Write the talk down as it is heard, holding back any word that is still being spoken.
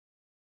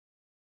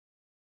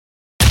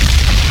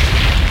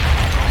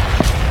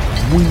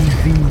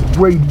Weezy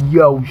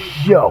Radio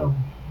Show.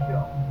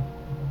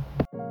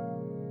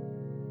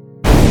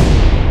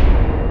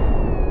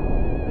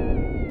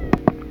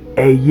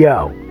 Hey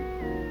yo,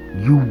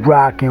 you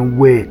rockin'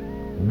 with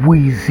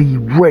Weezy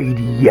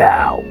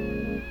Radio.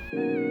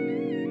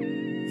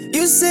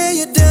 You say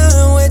you're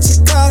done, what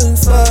you calling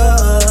for?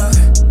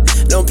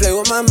 Don't play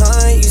with my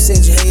mind, you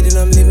said you hated,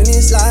 I'm living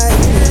this life.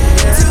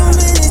 Too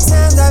many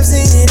times I've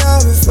seen it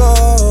all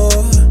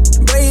before.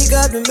 Break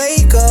up and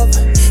make up,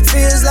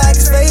 feels like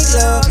it's fake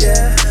love,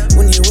 yeah.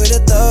 When you with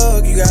a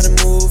thug, you gotta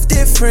move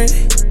different.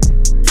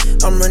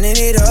 I'm running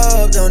it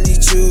up, don't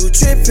need you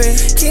tripping.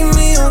 Keep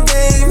me on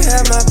game,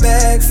 have my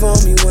back for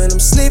me when I'm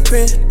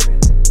sleeping.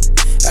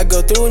 I go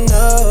through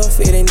enough,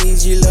 it ain't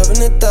easy loving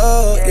the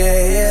thug,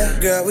 yeah, yeah.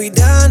 Girl, we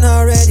done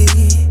already.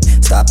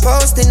 Stop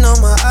posting on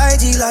my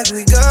IG like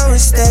we going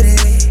steady.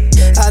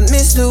 I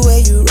miss the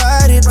way you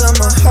ride it, but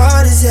my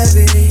heart is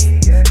heavy.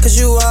 Cause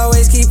you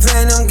always keep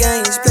playing them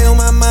games. Play on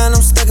my mind,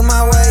 I'm stuck in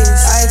my ways.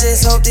 I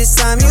just hope this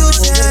time you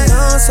change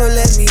on, so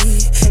let me.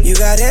 You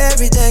got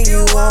everything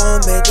you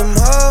want, make them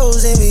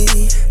hoes in me.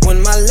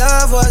 When my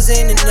love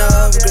wasn't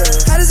enough, girl.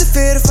 How does it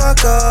feel to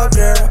fuck up,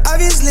 girl?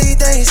 Obviously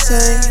things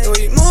change,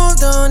 we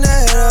moved on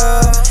that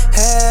up.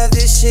 Have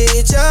this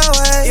shit your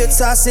way. You're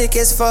toxic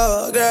as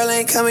fuck, girl,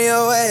 ain't coming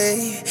your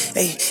way.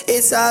 Hey,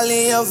 it's all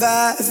in your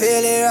vibe,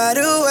 feel it right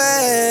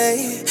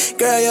away.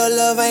 Girl, your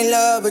love ain't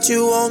love, but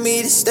you want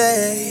me to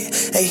stay.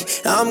 Hey,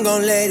 I'm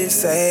gon' let it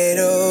fade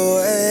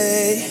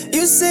away.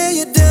 You say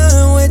you're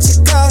done, what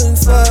you calling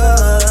for?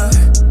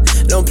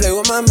 Don't play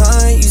with my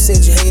mind, you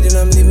said you hated,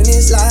 I'm living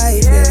this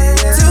life, yeah,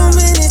 yeah. Too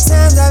many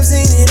times I've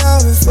seen it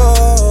all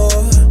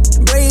before.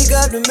 Break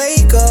up and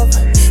make up,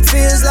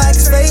 feels like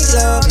it's fake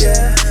love,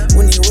 yeah.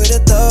 When you with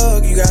a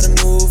thug, you gotta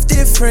move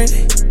different.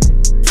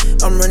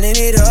 I'm running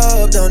it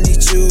up, don't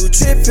need you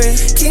tripping.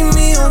 Keep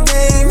me on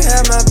game,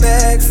 have my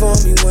back for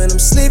me when I'm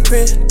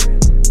sleeping.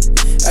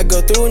 I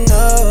go through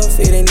enough,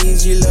 it ain't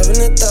easy loving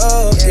the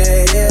thug,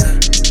 yeah, yeah.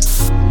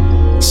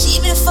 She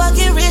been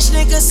fucking rich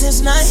niggas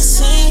since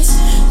 19.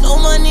 No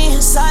money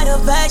inside her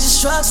bag,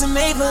 just drugs and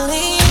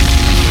Maybelline.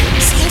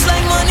 Seems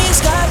like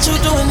money's got you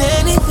doing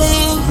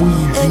anything.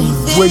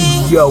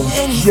 Radio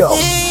Show.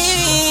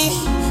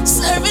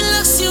 Serving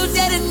looks, you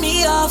deaded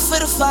me off for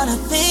the finer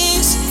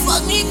things.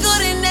 Fuck me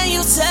good and then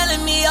you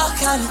telling me all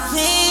kind of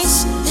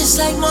things. It's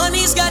like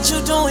money's got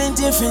you doing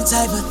different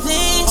type of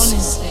things.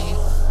 Honestly,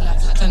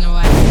 like, I don't know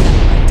why I did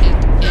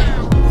that,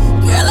 yeah.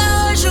 Girl,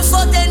 I heard you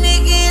fuck that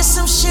nigga and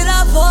some shit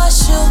I bought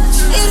you.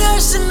 It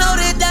hurts to know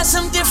that that's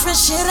some different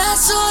shit I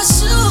taught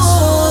you.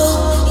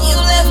 You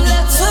left me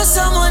for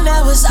someone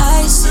that was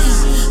icy.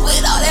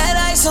 With all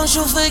that ice, don't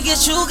you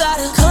forget you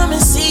gotta come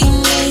and see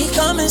me.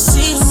 Come and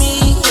see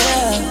me,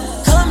 yeah.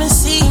 Come and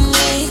see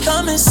me,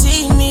 come and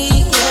see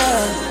me,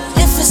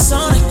 yeah. If it's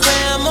on the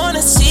gram, on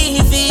the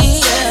TV,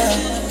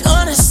 yeah.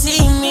 Gonna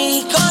see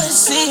me,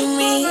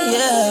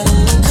 yeah.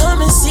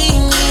 Come and see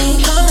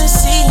me, come and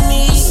see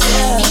me,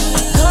 yeah.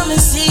 Come and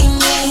see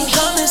me,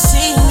 come and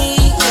see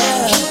me,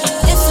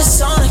 yeah. If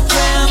it's on the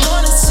gram,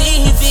 on the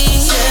TV,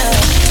 yeah.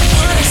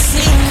 Gonna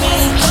see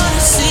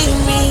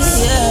me,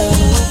 yeah.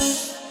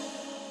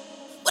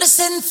 What it's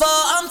sitting for,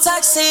 I'm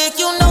toxic,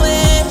 you know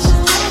it.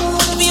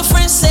 Be a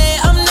friend, say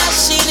I'm not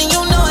shit and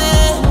you know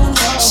it.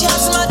 She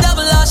hops in my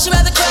double R, she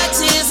rather cry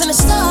tears in the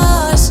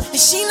stars. And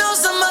she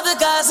knows some other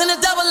guys in the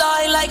double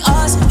R ain't like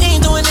us. They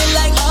ain't doing it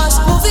like us.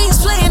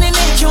 Movies playing and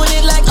ain't doing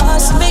it like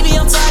us. Maybe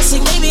I'm toxic,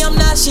 maybe I'm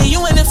not shit.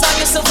 You in and find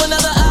yourself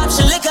another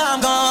option. Liquor,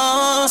 I'm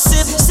gon'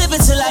 sip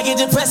it till I get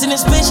depressed in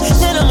this bitch.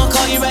 Then I'ma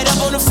call you right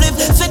up on the flip.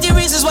 50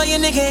 reasons why your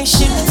nigga ain't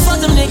shit.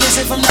 Fuck them niggas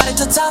if I'm not at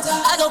the top.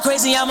 I go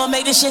crazy, I'ma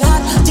make this shit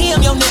hot.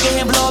 DM your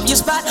nigga and blow up your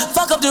spot.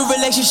 Fuck up the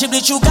relationship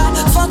that you got.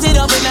 Fucked it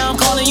up and now I'm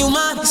calling you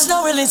mine. It's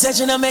no real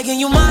intention of making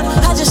you mine.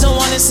 I just don't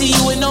wanna see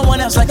you with no one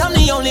else. Like I'm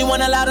the only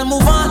one allowed to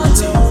move on.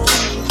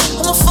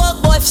 I'm a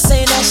fuck boy for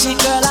saying that shit,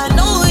 girl, I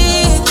know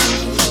it.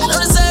 I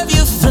don't deserve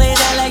you for playing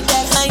that like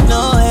that, I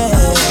know it.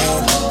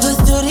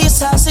 But through these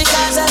toxic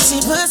eyes I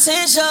see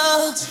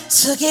potential.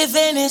 Took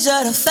advantage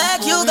of the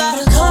fact you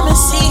gotta come and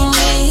see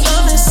me.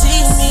 Come and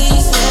see me,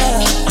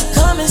 yeah.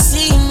 Come and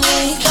see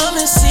me, come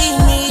and see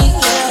me,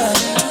 yeah.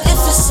 If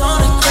it's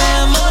on the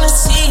gram, on the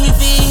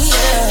TV,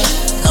 yeah.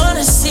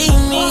 Gonna see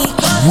me,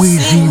 gonna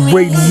Weezy see me,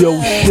 Radio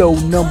yeah. Show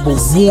number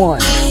 1.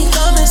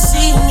 Come and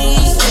see me,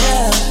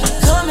 yeah.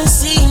 Come and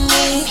see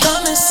me,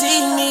 come and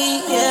see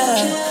me,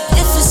 yeah.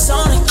 If it's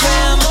on the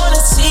gram, on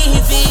the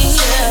TV,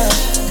 yeah.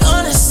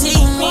 Gonna see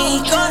me,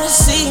 gonna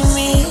see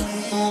me.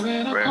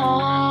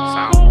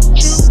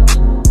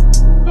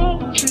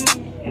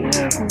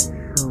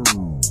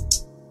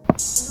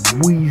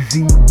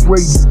 Weezy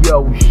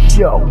Radio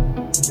Show.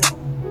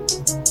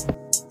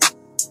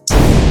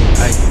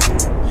 Hey,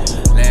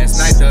 last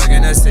night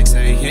thuggin' at 6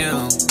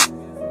 a.m.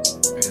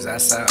 Cause I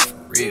saw for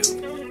real.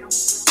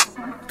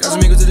 Got some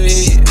niggas to the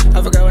head,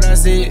 I forgot what I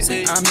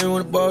said. I remember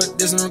when the boy was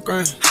dissing on the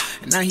ground,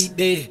 and now he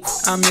dead.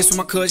 I miss when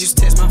my cuz used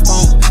to text my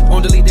phone,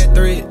 won't delete that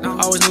thread.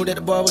 I always knew that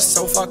the boy was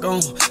so far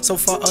gone, so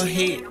far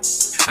ahead.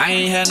 I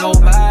ain't had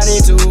nobody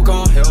to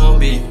gon' help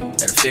me.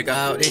 Better figure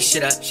out this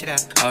shit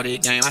out. All this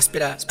game I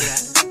spit out.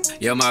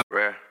 Yeah, my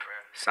rare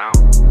sound.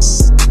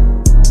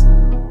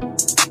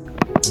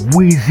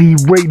 Weezy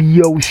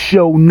Radio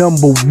Show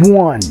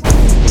 #1.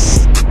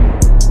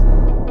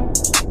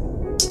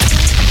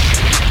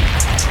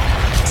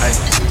 Hey,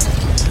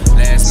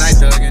 last night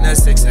thuggin' at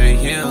 6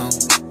 a.m.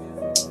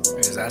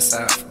 Cause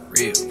outside for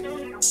real.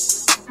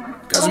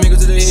 Got some niggas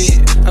to the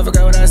head, I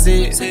forgot what I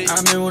said. I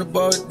remember when the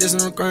boy was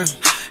dissing on the ground,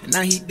 and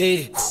now he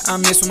dead. I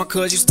miss when my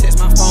cuz used to text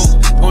my phone,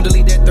 won't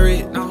delete that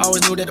thread.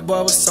 Always knew that the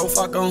boy was so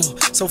far gone,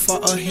 so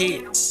far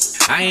ahead.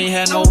 I ain't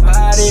had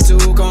nobody to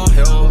gon'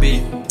 help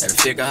me. Better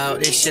figure out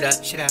this shit out.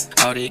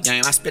 All this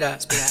game I spit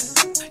out.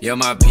 Yeah,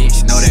 my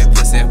bitch know that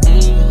pussy.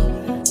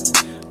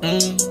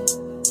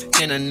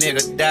 Can a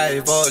nigga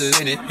dive all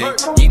in it? Hey.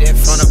 Eat that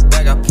from the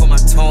back, I put my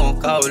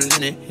tongue all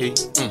in it. Hey.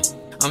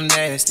 I'm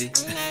nasty,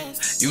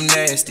 you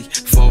nasty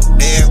for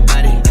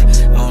everybody.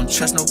 I don't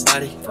trust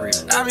nobody.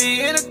 I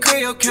be in a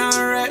crib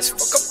counting rats,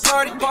 fuck a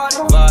party.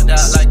 Balled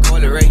out like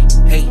Coily Ray.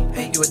 Hey,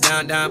 you a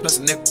down plus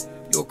a nickel.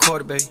 You a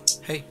quarter, babe.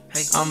 Hey,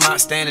 I'm out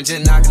standing,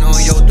 just knocking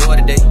on your door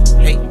today.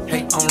 Hey,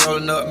 I'm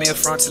rolling up me a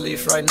frontal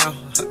leaf right now.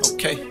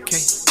 Okay,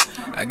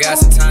 I got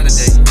some time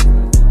today.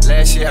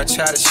 Last year I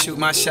tried to shoot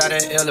my shot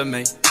at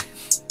LMA.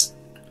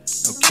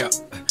 No cap.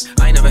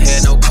 I ain't never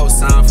had no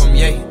cosign from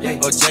Ye,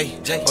 or J,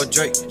 or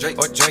Drake,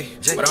 or Dre.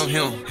 But I'm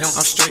him,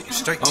 I'm straight,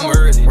 I'm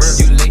early, you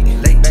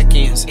late, back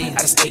ends,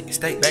 out of state,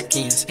 back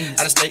ends,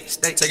 out of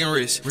state, taking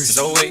risks.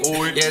 So wait,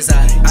 yes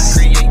I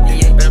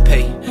create, better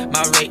pay,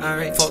 my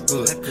rate, fuck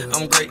good,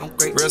 I'm great,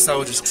 real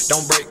soldiers,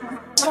 don't break.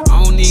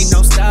 I don't need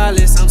no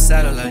stylist, I'm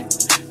satellite.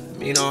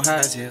 Me on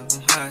highs hill,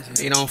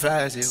 me on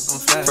flies hill,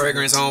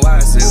 fragrance on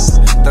YSL,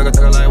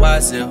 thugger like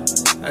YSL.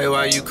 Hey,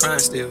 why you crying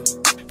still?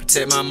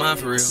 Protect my mind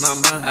for real,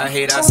 I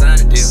hate I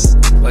signed a deal.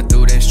 But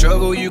through that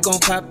struggle, you gon'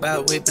 pop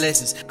out with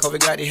blessings. COVID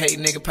got these hate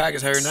nigga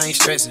pockets hurt, I ain't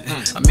stressing.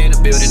 I'm in the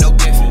building, no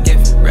Giffen.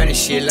 Running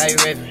shit like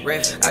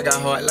Revan. I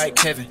got heart like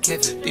Kevin.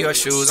 Dior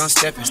shoes, I'm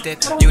stepping.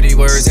 You these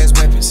words as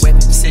weapons.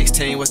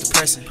 16 was the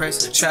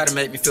pressing. Try to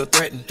make me feel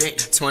threatened.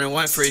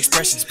 21 free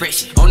expressions.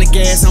 On the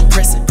gas, I'm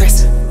pressing.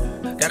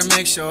 Gotta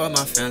make sure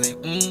my family,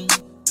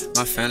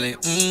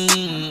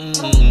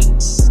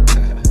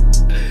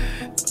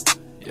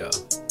 Yo,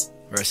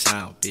 real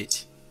sound,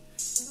 bitch.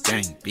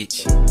 Gang,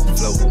 bitch.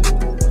 Flow.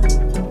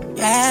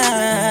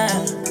 Yeah.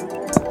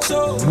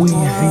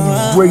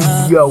 Weezy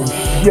Radio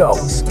Show.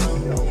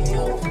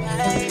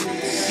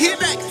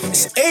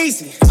 It's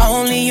easy.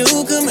 Only you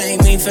can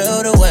make me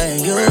feel the way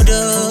you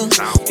do.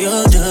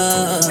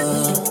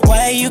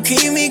 Why you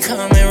keep me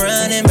coming,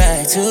 running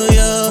back to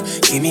you?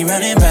 Keep me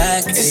running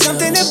back to you. It's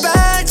something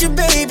about you,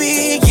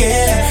 baby,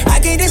 yeah. I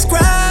can't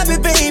describe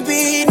it,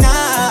 baby,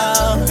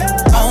 now.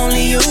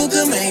 Only you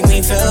can make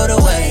me feel the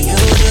way you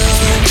do.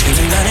 Keep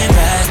me running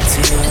back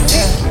to you.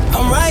 Yeah.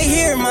 I'm right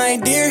here, my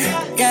dear,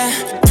 yeah.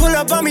 Pull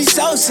up on me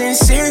so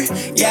sincere,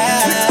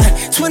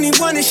 yeah.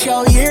 21 is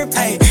your year,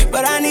 ay,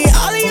 but I need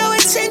all of your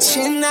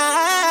attention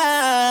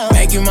now.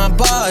 Make you my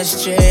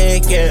boss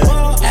chick, yeah.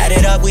 Add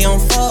it up, we on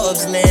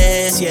Forbes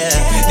list, yeah.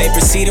 They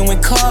proceeding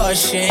with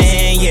caution,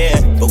 yeah,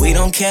 but we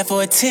don't care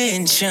for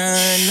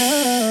attention,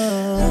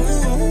 no.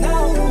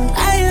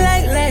 I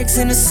like legs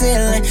in the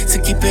ceiling to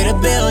keep it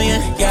 $1 billion,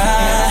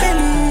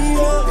 yeah.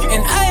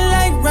 And I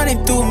like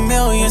running through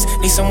millions,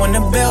 need someone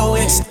to build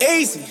with. It's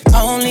easy.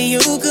 Only you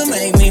can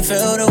make me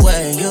feel the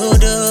way you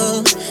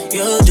do.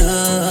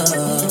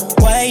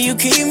 Why you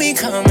keep me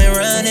coming,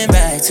 running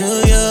back to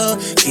you?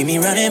 Keep me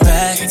running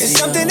back to you. It's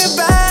something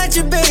about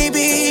you,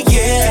 baby,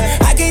 yeah.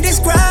 I can't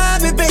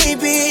describe it,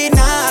 baby,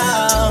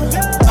 now.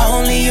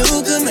 Only you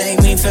can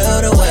make me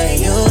feel the way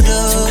you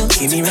do.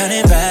 Keep me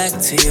running back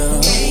to you.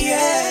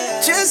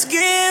 Yeah. Just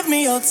give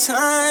me your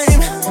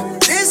time.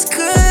 This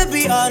could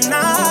be all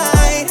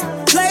night.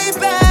 Play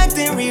back,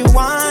 then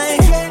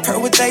rewind.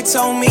 Heard what they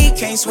told me,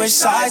 can't switch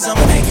sides. I'm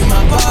making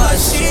my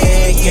boss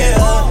shit,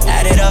 yeah.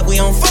 Add it up, we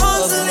on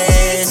Forbes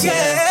list,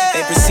 yeah.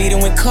 They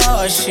proceeding with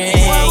caution,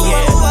 yeah. We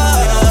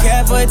don't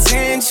care for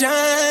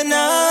attention,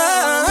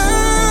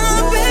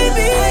 no,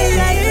 baby. I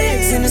like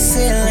legs in the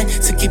ceiling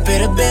to keep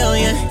it $1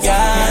 billion,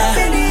 yeah.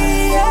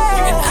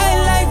 And I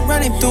like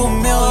running through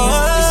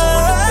millions. It's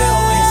on the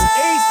bill, it's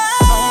easy.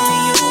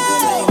 Only you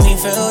can make me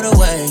feel the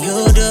way you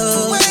do.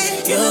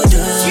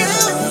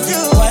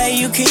 Why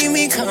you keep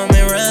me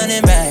coming,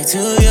 running back to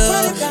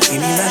you? Keep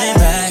me running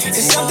back.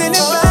 It's something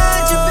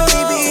about you,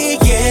 baby,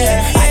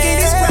 yeah. I can't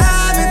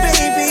describe it,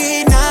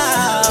 baby,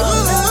 now.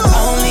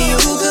 Only you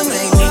can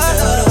make me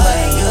feel the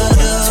way you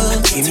do.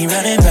 Keep me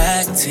running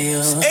back to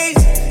you.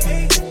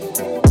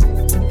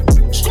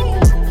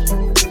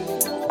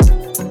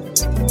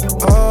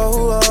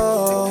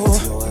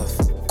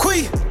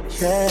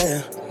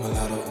 Yeah.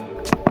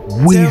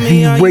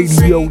 Weezy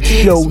Radio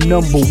Show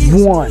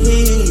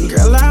 #1.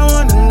 Girl, I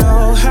wanna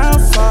know how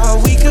far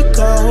we could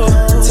go.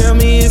 Tell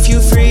me if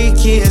you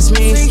freaky as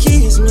me.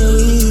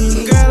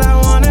 Girl, I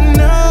wanna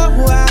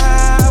know.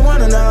 I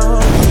wanna know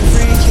if you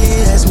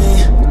freaky as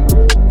me.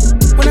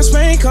 When I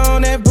spank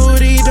on that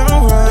booty,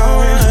 don't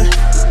run.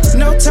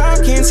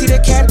 talking, see the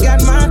cat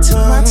got my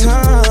tongue.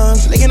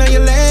 Licking on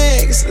your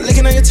legs,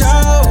 licking on your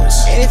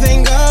toes.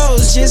 Anything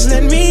goes, just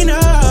let me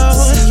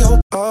know.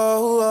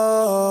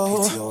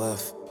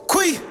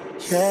 Quee,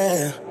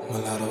 yeah.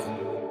 Mulatto.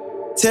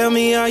 Tell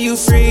me, are you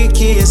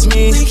freaky as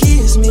me?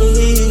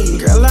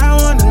 Girl, I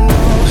wanna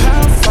know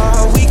how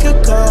far we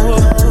could go.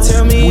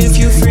 Tell me if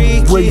you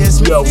freaky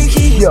as me. Girl,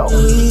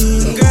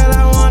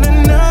 I wanna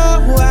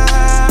know,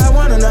 I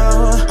wanna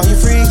know. Are you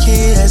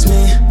freaky as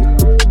me?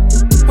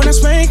 When I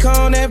spank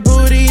on that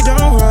booty,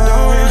 don't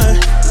run.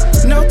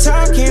 No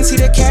talking, see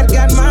the cat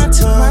got my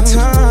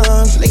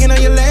tongue. Licking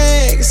on your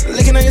legs,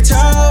 licking on your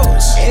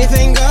toes.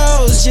 Anything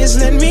goes, just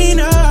let me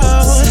know.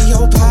 See,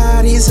 your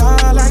body's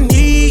all I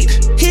need.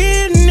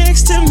 Here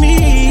next to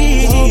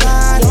me.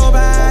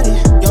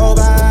 Your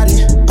body.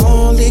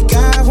 Only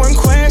got one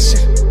question.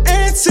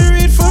 Answer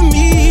it for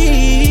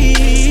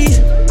me.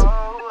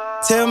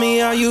 Tell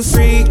me, are you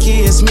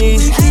freaky as me?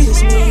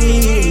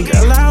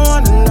 Girl, I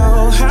wanna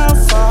know how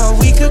far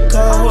we could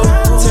go.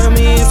 Tell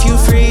me if you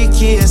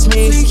freaky as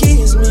me.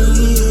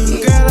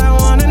 Girl, I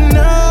wanna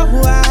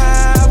know,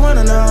 I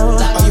wanna know.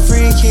 Are you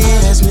freaky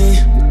as me?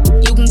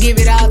 You can give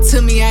it all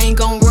to me, I ain't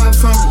gon' run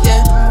from it,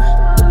 yeah.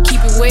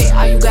 Keep it wet,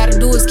 all you gotta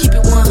do is keep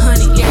it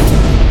 100, yeah.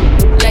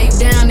 Lay you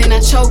down and I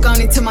choke on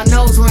it till my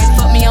nose run.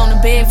 Fuck me on the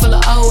bed full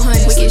of old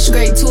honey. We get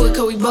straight to it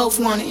cause we both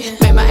want it, yeah.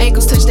 Make my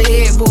ankles touch the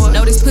headboard.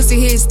 Know this pussy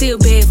here is still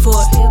bad for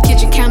it.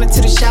 Kitchen counter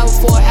to the shower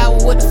for an hour,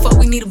 what the fuck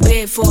we need a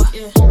bed for?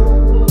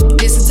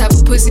 This the type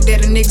of pussy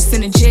that a nigga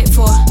send a jet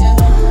for.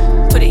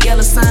 Put a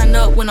yellow sign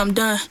up when I'm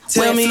done.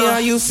 Tell me,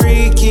 are you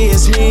freaky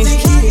as me?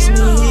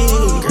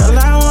 Girl,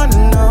 I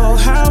wanna know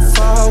how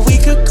far we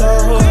could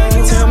go.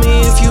 Tell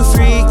me if you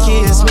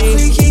freaky as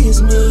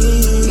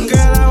me.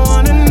 Girl, I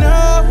wanna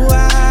know,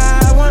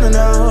 I wanna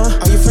know.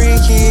 Are you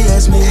freaky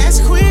as me?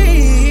 Ask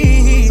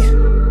Queen.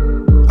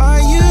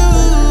 Are you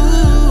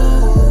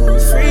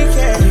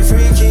freaky? Are you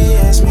freaky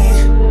as me?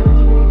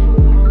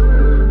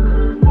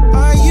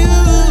 Are you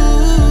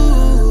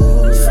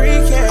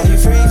freaky? Are you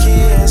freaky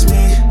as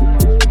me?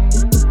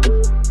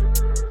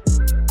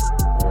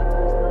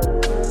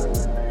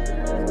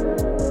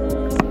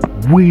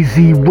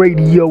 Weezy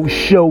Radio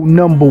Show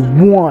number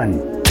 1.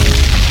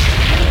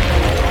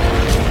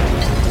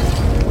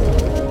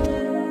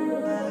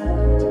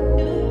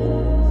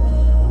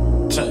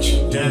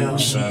 Touchdown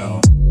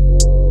sound.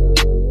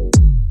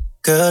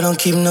 Girl, don't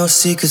keep no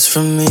secrets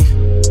from me.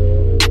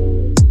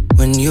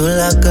 When you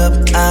lock up,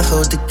 I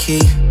hold the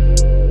key.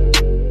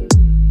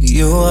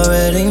 You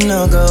already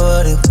know, girl,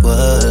 what it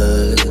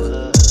was.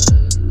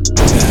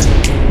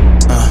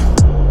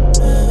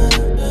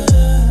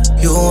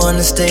 You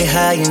wanna stay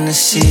high in the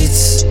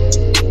sheets,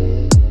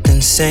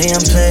 then say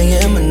I'm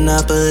playing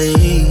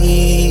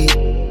Monopoly.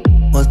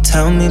 Well,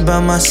 tell me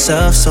about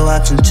myself so I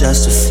can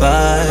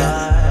justify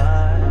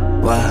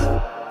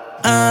why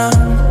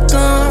I'm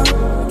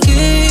gonna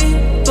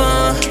keep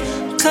on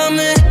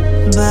coming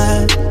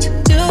back to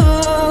you.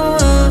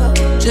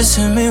 Just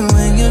hit me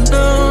when you're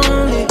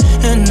lonely,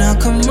 and I'll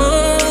come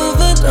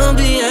over. Don't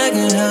be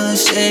acting hella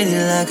shady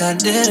like I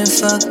didn't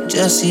fuck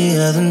just the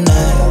other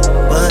night.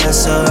 Well,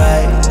 that's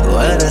alright,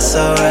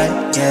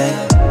 yeah.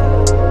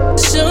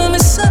 Show me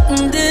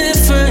something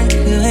different,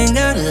 you ain't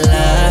gotta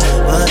lie.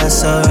 Well,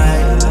 that's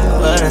alright,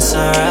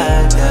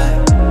 yeah.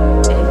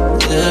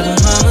 Little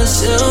mama,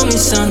 show me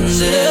something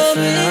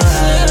different,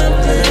 alright.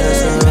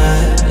 That's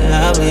alright,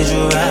 I'll be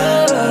you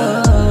right.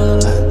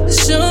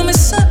 Show me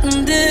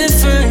something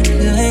different,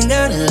 you ain't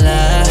gotta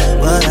lie.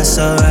 Well, that's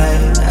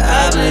alright,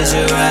 I'll be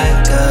you right,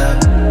 girl.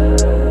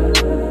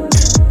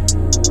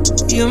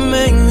 You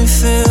make me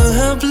feel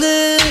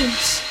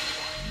helpless.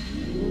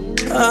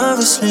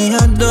 Obviously,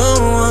 I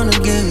don't wanna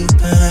give you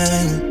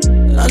pain.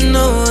 I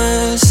know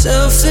it's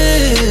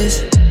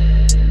selfish.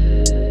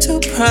 Too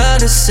proud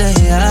to say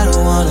I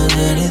don't want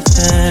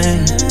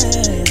anything.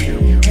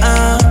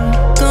 I'm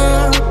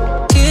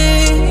gonna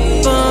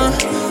keep on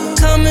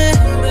coming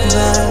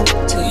back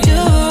to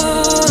you.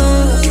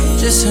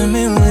 Just hit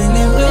me when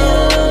you're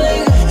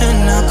lonely,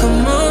 and I'll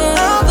come on.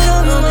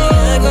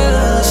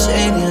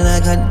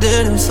 I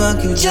didn't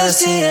fuck you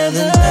just the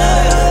other night.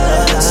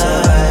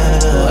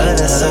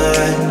 That's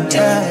alright,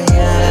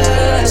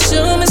 yeah.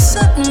 Show me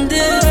something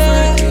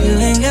different, you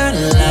ain't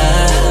gotta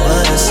lie.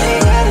 That's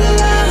alright,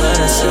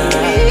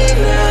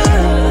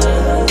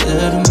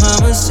 little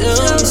mama, show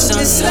me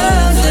something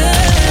different.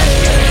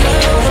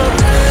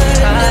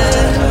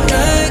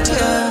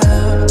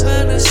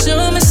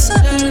 Show me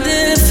something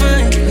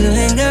different, you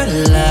ain't gotta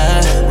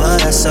lie. Well,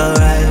 that's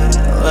alright,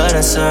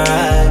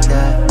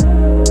 yeah.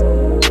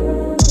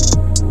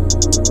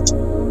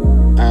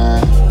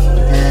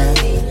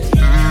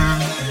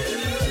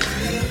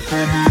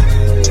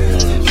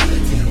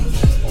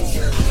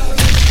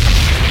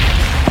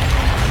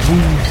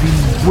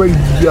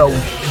 Radio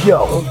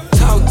Show.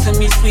 Talk to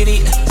me,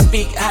 sweetie.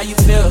 Speak how you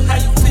feel.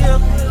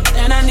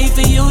 And I need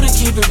for you to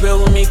keep it real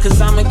with me, cause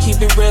I'ma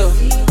keep it real.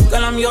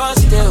 Girl, I'm yours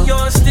still.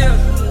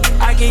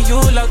 I I get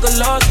you like a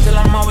loss, still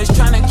I'm always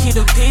trying to keep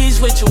the peace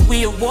with you.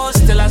 We at war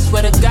still, I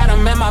swear to God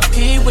I'm at my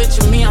P with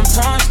you. Me, I'm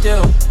torn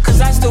still, cause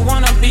I still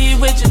wanna be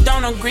with you.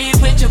 Don't agree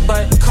with you,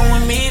 but come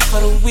with me for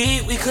the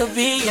week. We could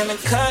be in the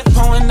cut,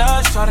 pulling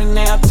up, starting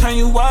now, turn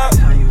you up.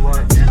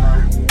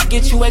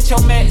 Get you at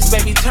your max,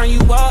 baby, turn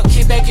you up.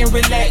 Kick back and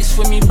relax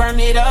with me, burn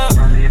it up.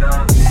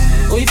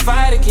 We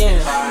fight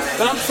again,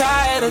 but I'm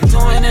tired of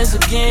doing this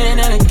again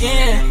and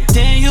again.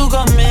 Then you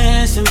go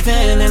missing,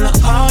 venting to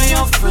all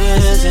your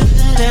friends. And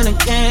then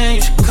again,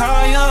 you should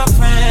call your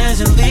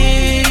friends and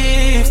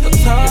leave. But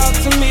talk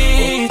to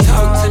me,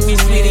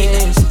 sweetie,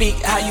 and speak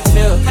how you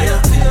feel.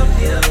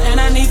 And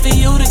I need for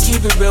you to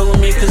keep it real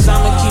with me, cause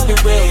I'ma keep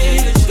it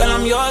real. Girl,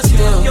 I'm yours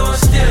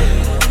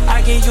still.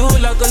 I get you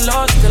like a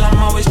loss, still I'm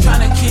always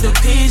trying to keep the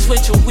peace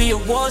with you. We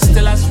at war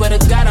still, I swear to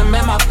God I'm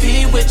at my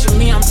P with you.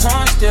 Me, I'm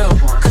torn still,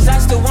 cause I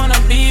still wanna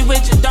be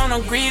with you. Don't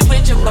agree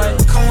with you,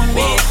 but come with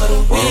me for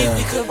the week.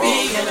 We could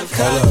be in a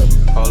cut.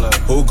 Hold up,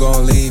 who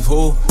gon' leave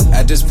who?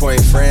 At this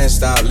point, friends,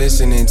 stop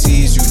listening,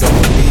 tease you, don't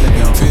believe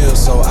you. Feel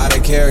so out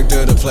of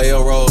character to play a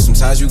role.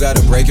 Sometimes you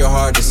gotta break your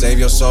heart to save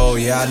your soul.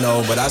 Yeah, I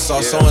know, but I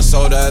saw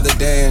so-and-so the other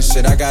day and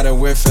shit, I got a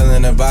weird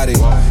feeling about it.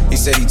 He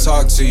said he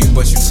talked to you,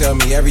 but you tell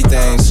me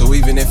everything. So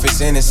even if it's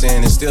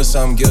innocent, it's still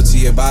something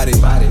guilty about it.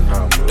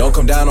 Don't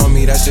come down on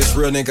me, that's just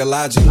real nigga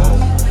logic.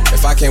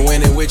 If I can't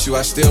win it with you,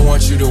 I still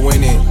want you to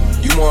win it.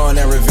 You more on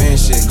that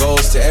revenge shit.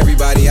 Goes to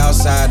everybody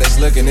outside that's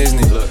looking, isn't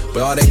it?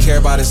 But all they care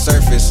about is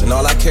surface, and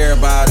all I care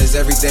about is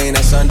everything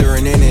that's under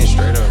and in it.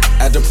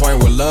 At the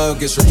point where love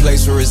gets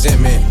replaced with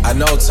resentment. I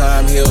know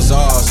time heals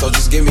all, so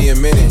just give me a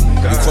minute.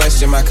 You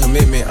question my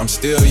commitment, I'm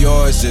still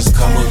yours. Just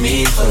come with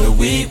me for the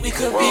week. We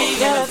could be,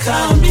 gotta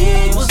tell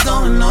me what's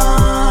going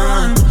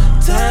on.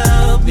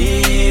 Tell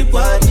me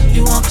what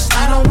you want, cause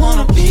I don't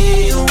wanna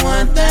be the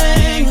one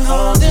thing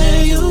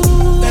holding you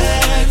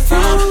back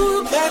from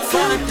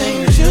the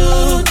things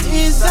you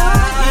desire.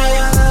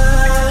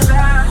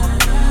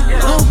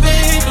 Oh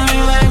baby,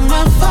 you like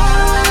my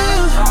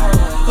fire,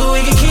 but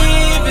we can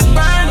keep it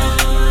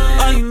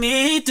burning. All you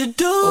need to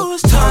do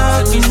is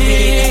talk to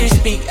me,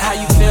 speak how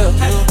you feel.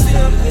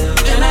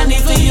 And I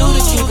need for you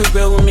to keep it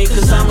real with me,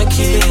 cause I'ma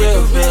keep it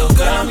real.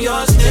 Girl, I'm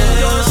yours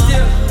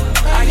still.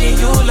 I get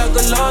you like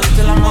a loss,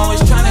 still I'm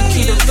always trying to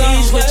keep the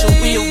peace with you.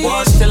 We at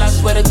war still, I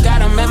swear to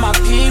God I'm at my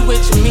P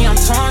with you. Me, I'm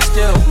torn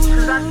still,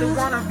 cause I still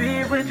wanna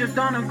be with you,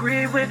 don't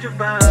agree with you,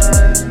 but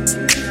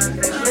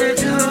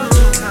with you.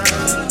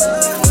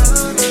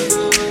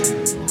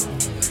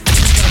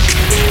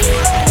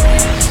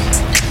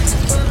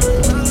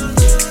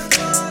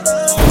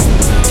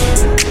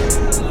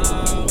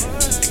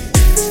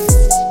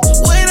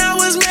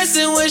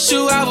 With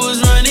you, I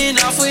was running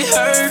off with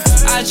her.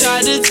 I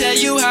tried to tell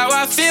you how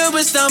I feel,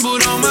 but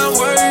stumbled on my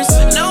words.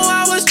 Know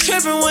I was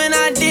tripping when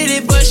I did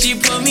it, but she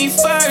put me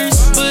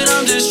first. But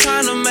I'm just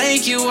trying to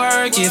make it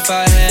work. If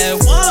I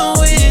had one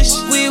wish,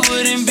 we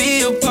wouldn't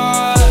be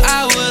apart.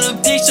 I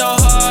would've picked your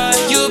heart.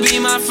 You'll be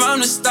mine from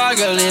the start,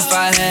 girl. If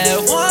I had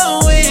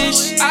one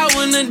wish, I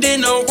wouldn't have did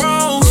no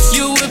wrong.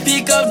 You would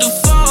pick up the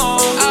phone.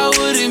 I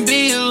wouldn't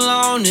be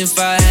alone if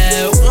I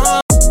had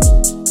one.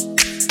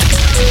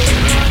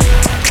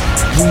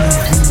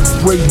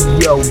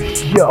 Radio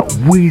Show.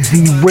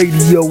 Weezy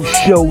Radio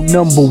Show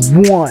number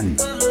 1.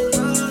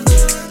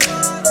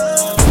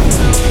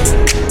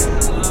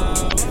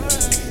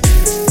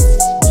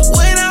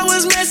 When I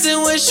was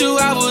messing with you,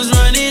 I was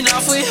running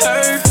off with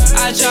her.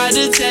 I tried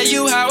to tell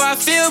you how I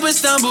feel, but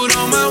stumbled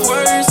on my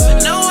words.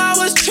 Know I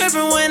was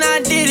tripping when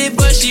I did it,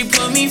 but she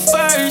put me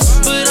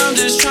first. But I'm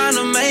just trying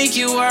to make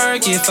it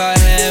work. If I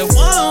had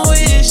one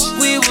wish,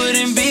 we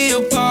wouldn't be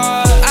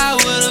apart. I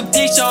would've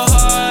picked your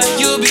heart.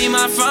 You'll be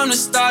mine from the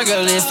start,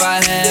 girl. If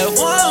I had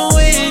one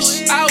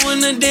wish, I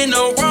wouldn't have did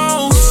no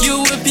wrong. You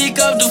would pick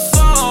up the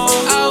phone.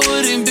 I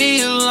wouldn't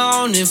be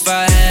alone if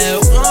I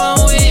had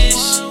one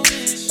wish.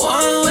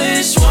 One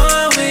wish,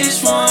 one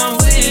wish, one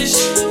wish.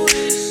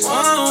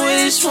 One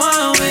wish,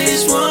 one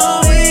wish,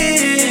 one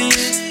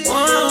wish.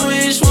 One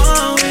wish,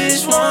 one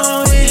wish,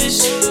 one wish.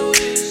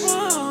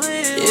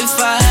 If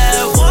I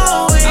had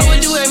one wish, I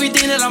would do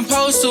everything that I'm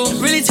supposed to.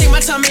 Really take my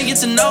time and get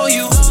to know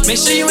you. Make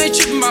sure you ain't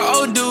tripping about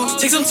old dude.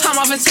 Take some time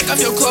off and take off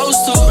your clothes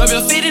too. Rub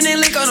your feet and then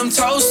lick on them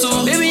toes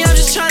too. Baby, I'm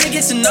just trying to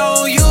get to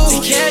know you.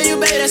 Take care of you,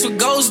 baby, that's what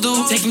ghosts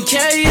do. Taking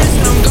care of you, that's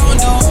what I'm gon'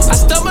 do. I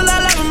stumble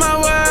all over my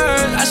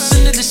word. I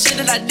shouldn't have the shit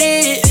that I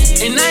did.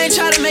 And I ain't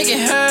try to make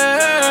it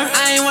hurt.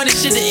 I ain't want this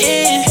shit to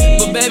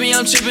end. But baby,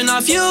 I'm tripping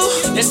off you.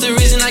 That's the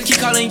reason I keep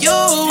calling you.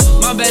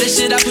 My baddest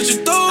shit I put you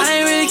through. I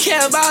ain't really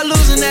care about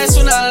losing, that's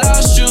when I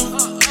lost you.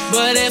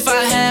 But if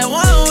I had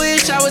one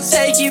wish, I would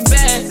take you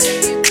back.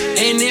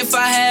 And if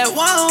I had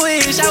one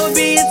wish, I would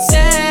be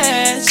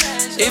attached.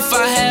 If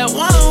I had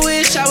one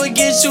wish, I would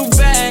get you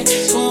back.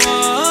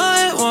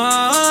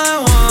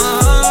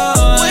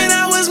 When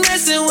I was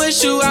messing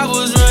with you, I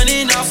was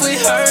running off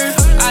with her.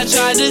 I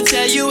tried to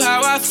tell you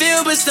how I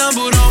feel, but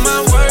stumbled on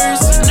my words.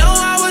 Know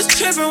I was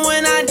tripping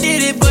when I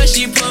did it, but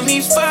she put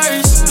me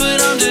first.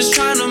 But I'm just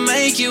trying to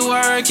make it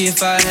work.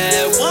 If I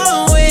had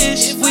one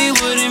wish, we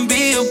wouldn't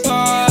be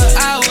apart.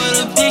 I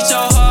would've picked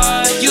your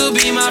heart. You'd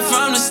be mine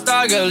from the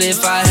start, girl.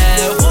 If I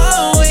had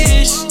one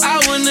wish,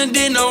 I wouldn't have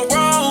did no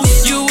wrong.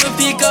 You would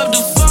pick up the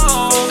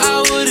phone.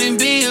 I wouldn't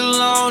be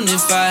alone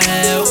if I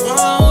had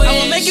one wish.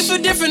 I'ma make you feel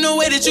different the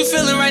way that you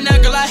feeling right now,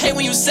 girl. I hate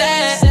when you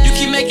sad. You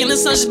keep making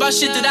assumptions about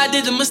shit that I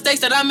did, the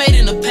mistakes that I made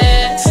in the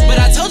past. But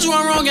I told you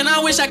I'm wrong and I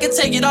wish I could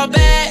take it all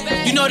back.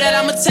 You know that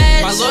I'm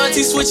attached. My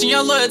loyalty switching,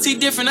 your loyalty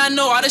different. I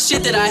know all the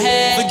shit that I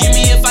had. Forgive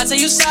me if I tell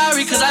you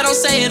sorry, cause I don't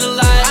say it a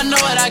lot. I know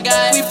what I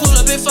got. We pull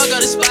up and fuck up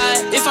the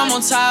spot. If I'm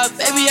on top,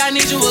 baby, I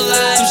need you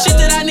alive. Some shit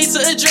that I need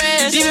to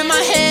address. Deep in my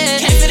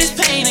head, can't feel this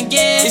pain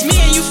again. It's me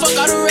and you, fuck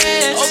all the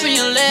rest. Open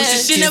your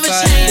legs, wish this shit never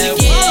changed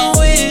again. One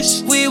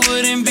wish, we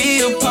wouldn't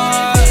be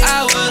apart.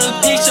 I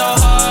would've picked your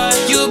heart.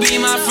 You'd be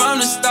mine from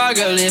the start,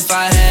 girl. If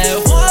I had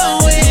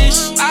one wish,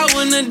 I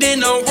wouldn't have did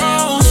no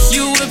wrong.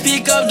 You would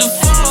pick up the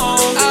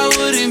phone. I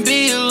wouldn't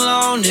be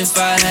alone if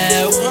I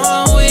had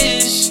one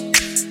wish.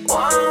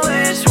 One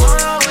wish,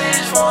 one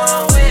wish,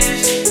 one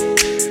wish.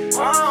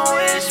 One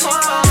wish,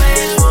 one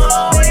wish,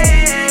 one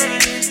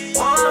wish.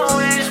 One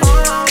wish,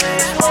 one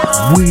wish,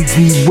 one wish.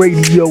 Weezy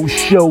Radio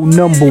Show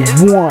number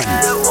 1.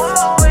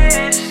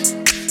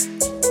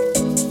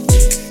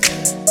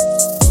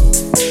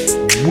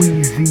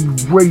 Weezy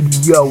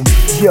Radio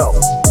Show.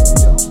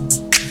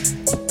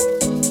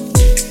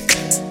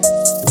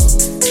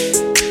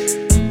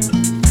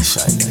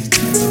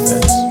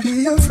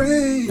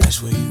 That's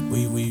where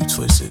you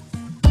twist it.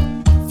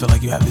 Feel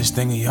like you have this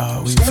thing in your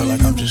heart where you feel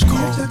like I'm just cold. I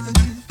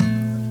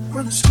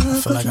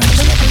feel like I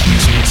just have a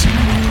chance.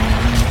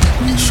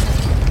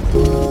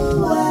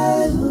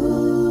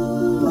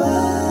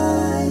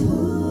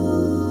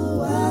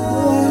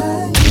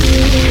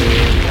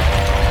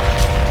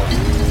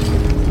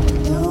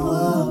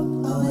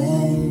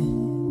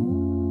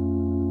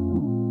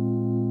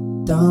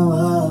 Don't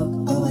walk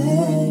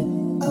away,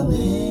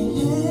 away.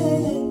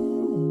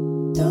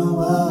 Don't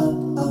walk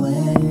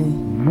away.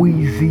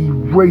 Weezy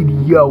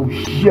Radio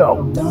Show.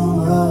 Don't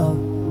walk,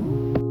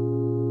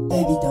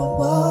 baby, don't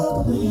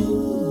walk away.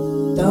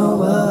 Don't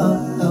walk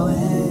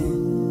away.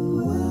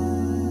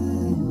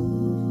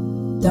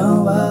 Don't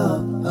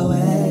walk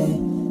away,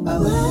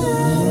 away.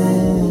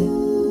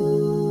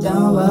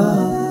 Don't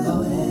walk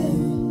away.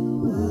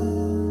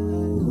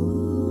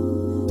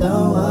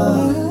 Don't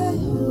walk.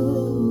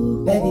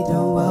 Baby,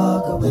 don't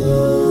walk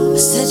away. I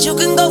said you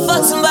can go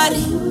fuck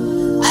somebody.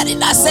 I did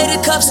not say to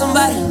cuff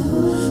somebody.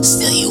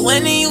 Still you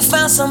went and you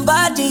found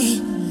somebody.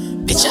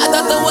 Bitch, I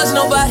thought there was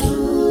nobody.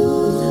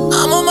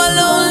 I'm on my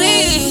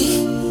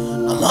lonely.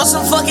 I'm on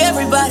some fuck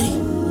everybody.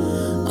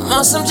 I'm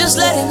on some just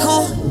let it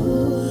cool.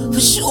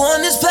 Put you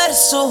on this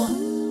pedestal.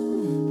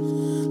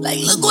 Like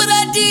look what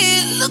I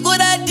did, look what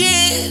I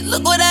did,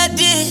 look what I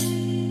did.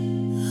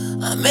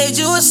 I made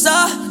you a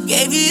star,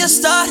 gave you a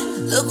start.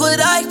 Look what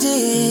I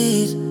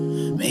did.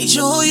 Made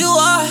you who you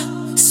are.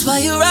 That's why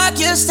you rock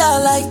your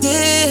style like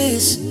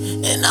this.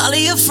 And all of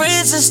your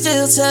friends will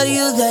still tell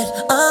you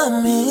that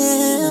I'm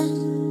him.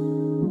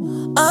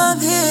 I'm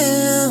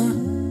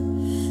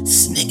him.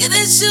 This nigga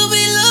that you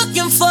be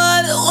looking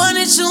for, the one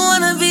that you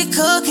wanna be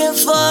cooking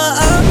for,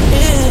 I'm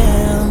him.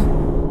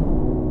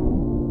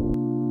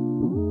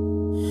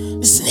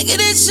 This nigga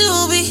that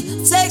you be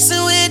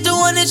texting with, the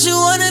one that you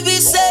wanna be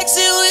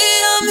sexy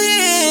with, I'm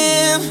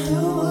him.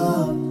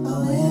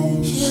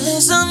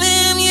 Yes, I'm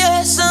him,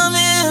 yes, I'm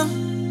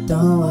him.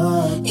 Don't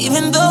walk.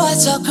 Even though I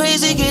talk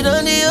crazy, get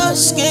under your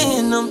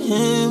skin, I'm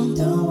him.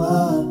 Don't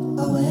walk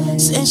away.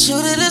 Sent you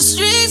to the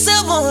streets,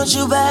 I want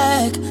you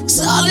back.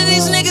 Cause all of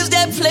these niggas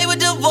that play with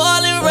the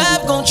ball and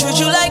rap gon' treat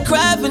you like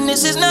crap. And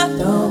this is not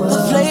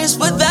a place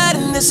for that.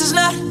 And this is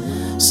not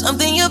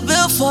something you're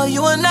built for.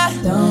 You are not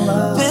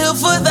built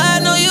for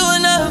that. No, you are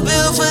not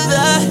built for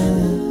that.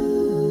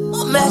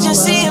 Imagine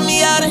seeing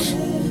me out and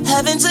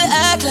having to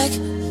act like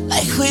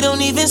we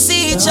don't even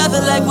see each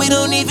other, like we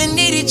don't even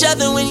need each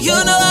other, when you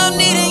know I'm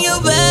needing you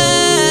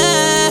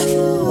back.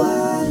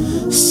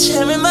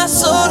 Tearing my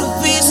soul to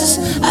pieces.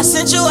 I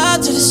sent you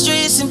out to the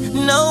streets, and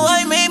now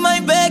I made my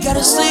bed,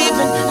 gotta sleep,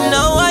 and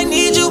now I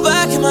need you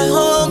back in my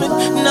home,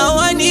 and now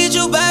I need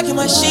you back in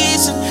my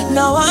sheets, and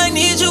now I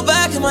need you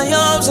back in my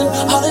arms, and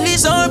all of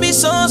these R&B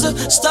songs are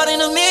starting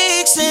to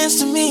make sense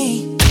to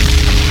me.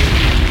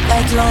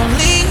 Like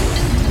lonely,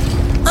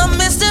 I'm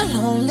Mr.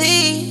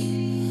 Lonely.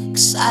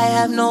 Cause I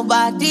have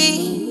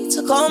nobody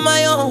to call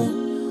my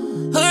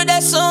own. Heard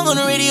that song on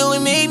the radio,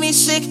 it made me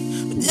sick.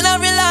 But then I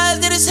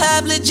realized that it's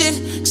half legit.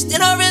 Cause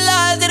then I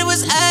realized that it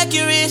was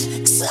accurate.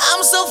 Cause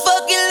I'm so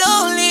fucking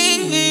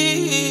lonely.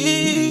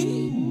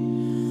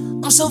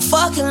 I'm so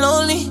fucking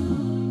lonely.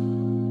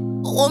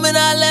 A woman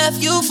I left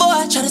you for,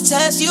 I try to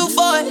test you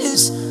for,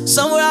 is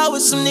somewhere out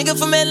with some nigga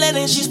from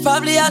Atlanta, and she's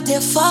probably out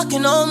there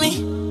fucking on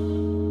me.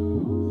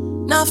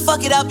 Now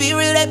fuck it, I'll be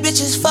real, that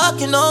bitch is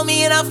fucking on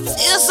me. And I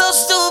feel so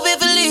stupid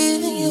for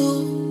leaving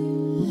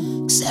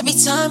you. Cause every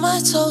time I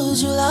told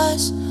you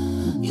lies,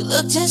 you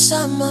looked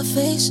inside my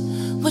face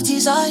with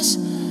these eyes,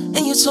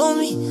 and you told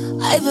me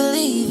I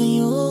believe in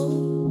you,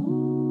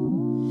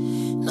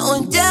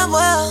 knowing damn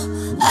well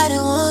I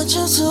didn't want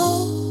you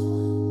to.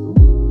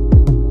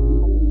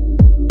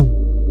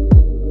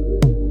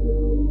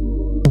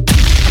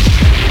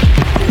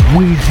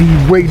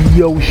 Weezy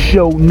Radio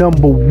Show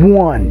number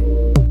 1.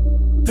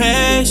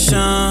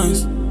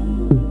 Patience.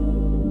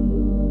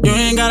 You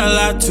ain't got a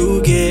lot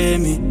to give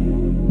me.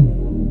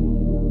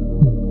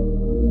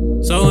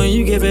 So when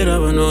you give it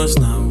up, I know it's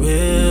not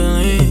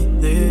willing.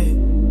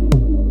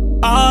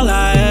 All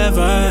I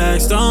ever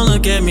ask, don't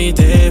look at me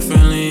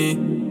differently.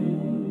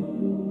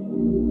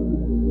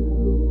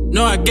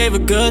 No, I gave a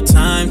good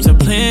time to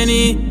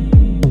plenty,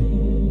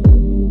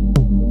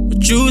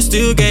 but you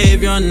still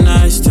gave your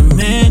nights to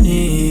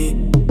many.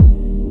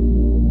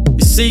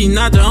 You see, you're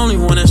not the only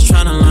one that's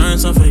trying to learn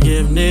some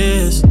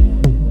forgiveness.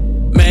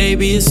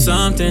 Maybe it's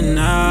something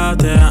out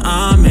there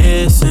I'm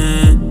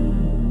missing.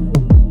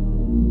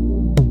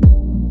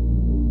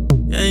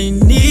 Yeah, you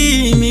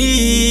need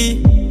me.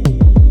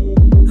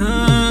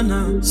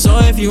 No. So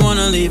if you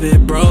wanna leave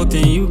it broke,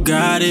 then you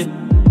got it.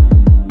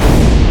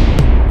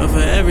 But for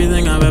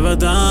everything I've ever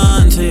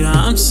done to you,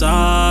 I'm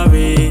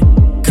sorry.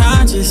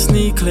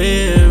 Consciously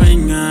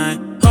clearing, I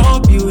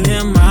hope you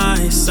hear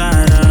my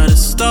side of the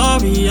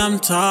story. I'm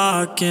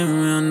talking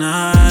real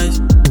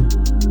nice.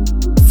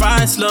 If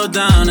I slow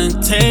down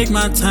and take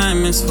my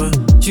time, it's what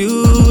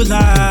you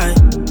like.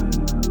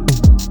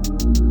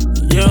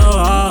 You're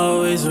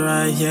always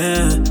right,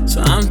 yeah.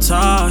 So I'm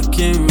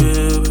talking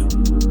real.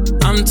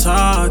 I'm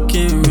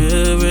talking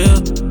real.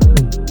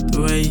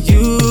 The way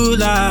you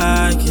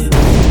like it.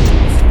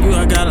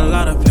 I got a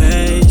lot of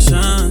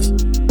patience.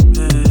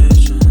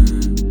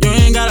 You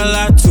ain't got a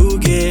lot to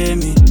give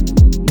me.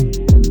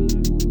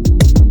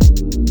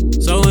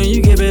 So when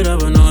you give it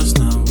up, I know it's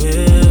not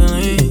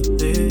willing.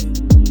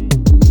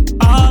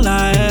 All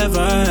I ever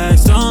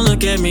ask, don't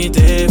look at me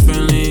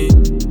differently.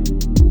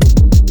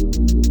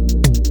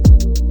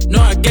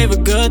 No, I gave a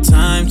good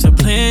time to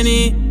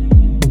plenty,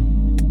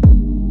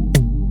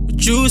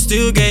 but you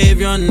still gave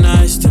your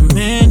nights to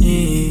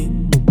many.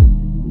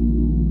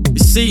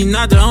 See, you're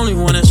not the only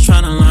one that's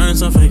trying to learn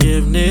some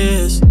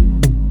forgiveness.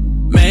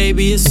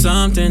 Maybe it's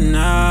something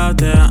out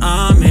there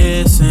I'm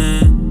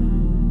missing.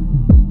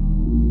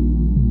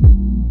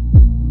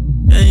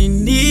 And you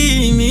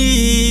need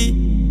me.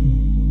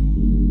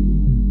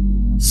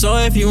 So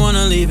if you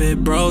wanna leave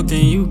it broke,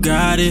 then you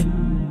got it.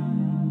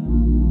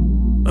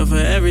 But for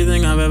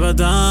everything I've ever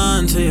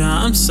done to you,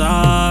 I'm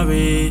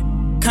sorry.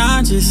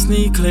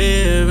 Consciously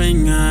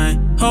clearing, I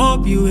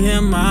hope you hear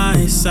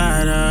my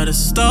side of the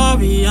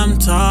story. I'm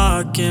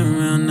talking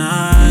real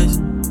nice.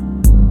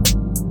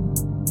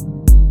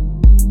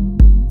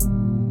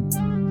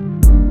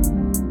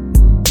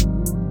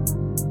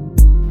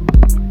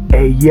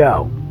 Hey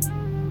yo,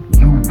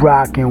 you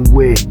rockin'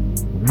 with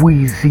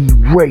Weezy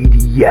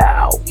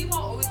Radio. People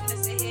are always gonna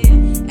sit here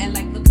and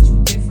like look at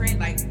you different.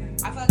 Like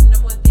I feel like the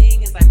number one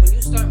thing is like when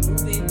you start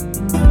moving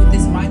with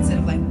this mindset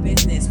of like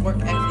business,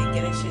 work ethic,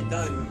 getting shit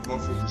done.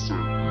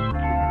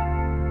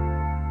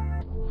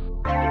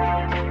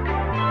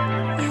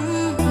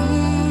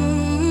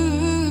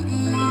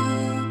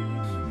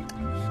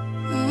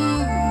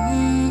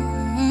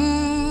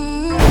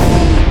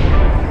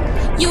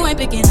 You ain't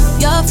picking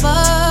up your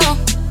phone.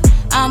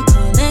 I'm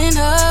calling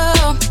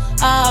home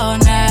all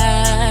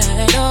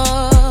night.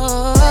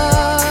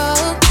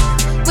 Oh,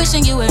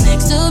 wishing you were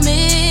next to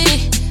me,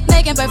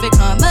 making perfect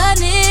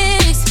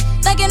harmonies,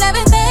 thinking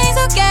everything's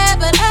okay,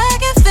 but I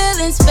get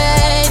feelings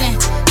fading.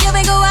 You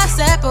ain't go our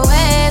separate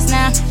ways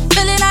now,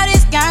 feeling all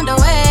these kind of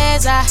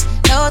ways. I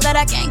know that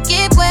I can't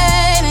keep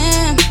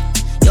waiting.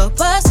 You're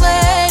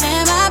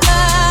persuading my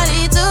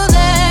body to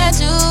let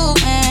you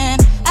in.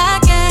 I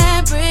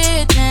can't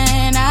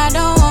pretend I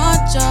don't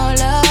want your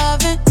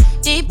loving.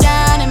 Deep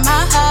down in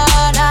my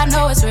heart, I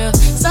know it's real.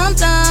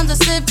 Sometimes I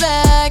sit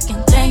back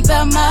and think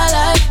about my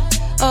life.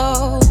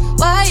 Oh,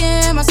 why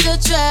am I still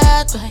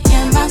trapped? Why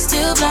am I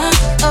still blind?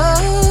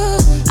 Oh,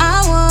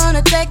 I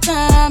wanna take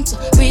time to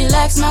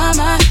relax my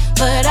mind,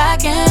 but I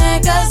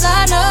can't, cause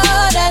I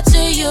know that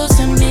you're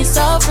using me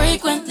so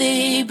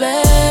frequently,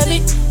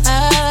 baby.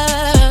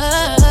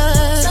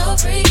 So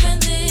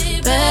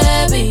frequently,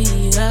 baby.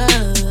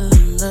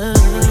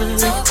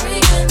 So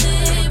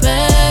frequently,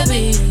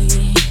 baby.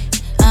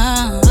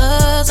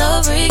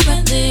 So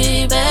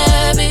frequently,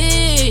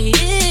 baby.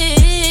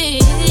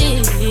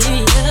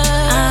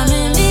 I'm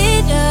in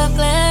need of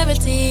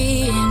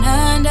clarity and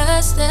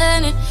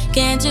understanding.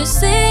 Can't you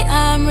see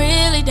I'm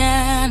really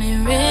down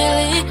and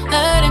really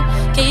hurting?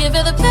 Can you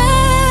feel the pain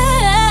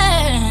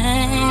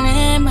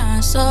in my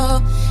soul?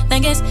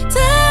 Think it's time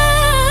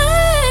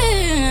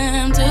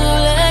to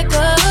let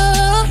go.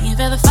 Can you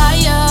feel the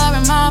fire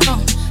in my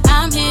bones?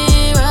 I'm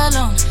here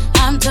alone.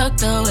 I'm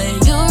tucked away.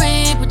 You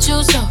reap what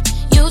you sow.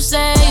 You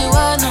say you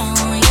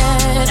alone,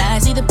 yet I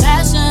see the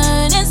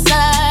passion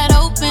inside.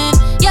 Open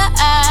your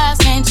eyes,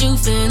 can't you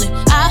feel it?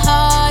 Our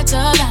hearts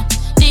align.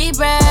 Deep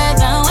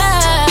breath and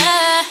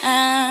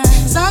wine.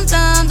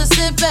 Sometimes I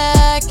sit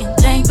back and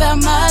think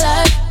about my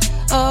life.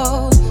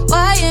 Oh,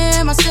 why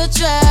am I still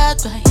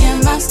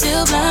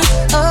still blind.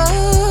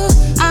 Oh,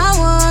 I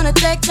wanna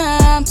take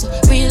time to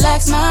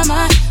relax my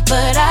mind,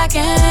 but I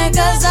can't,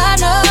 cause I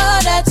know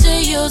that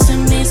you're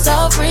using me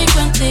so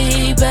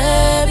frequently,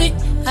 baby.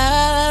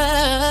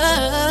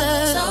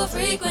 So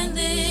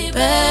frequently,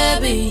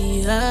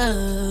 baby.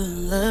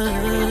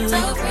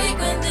 So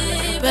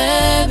frequently,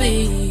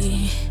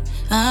 baby.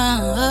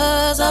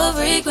 So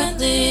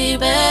frequently,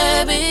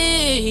 baby.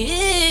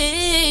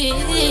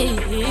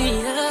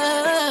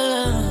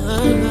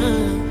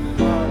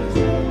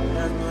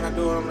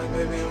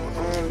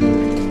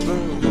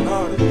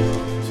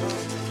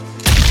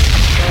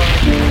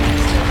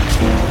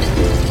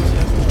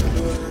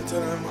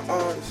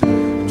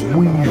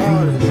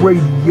 Weezy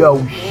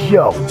Radio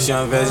Show. She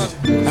on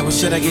veggie. Like, when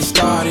should I get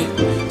started?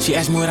 She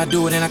asked me what I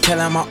do, and I tell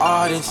her I'm an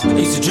artist. I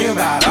used to dream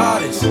about all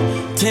this.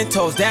 10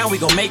 toes down, we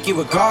gon' make it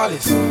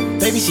regardless.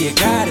 Baby, she a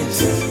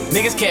goddess.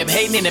 Niggas kept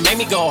hating, and it made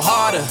me go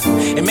harder.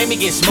 It made me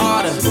get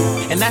smarter.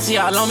 And now she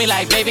all on me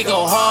like, baby,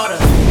 go harder.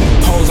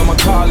 Hoes on my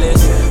call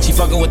list. She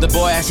fucking with the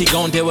boy, and she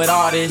gon' deal with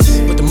all this.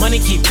 But the money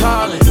keep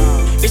calling.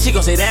 Bitch, she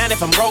gon' stay down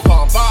if I'm broke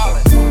or I'm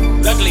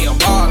ballin'. Luckily, I'm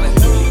ballin'.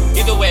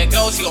 Either way it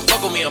goes, she gon'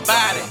 fuck with me, I'm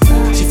bout it.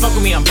 She fuck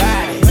with me, I'm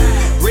bout it.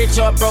 Rich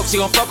or broke, she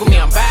gon' fuck with me,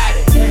 I'm bout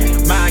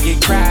it. Mind get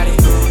crowded.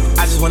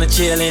 I just wanna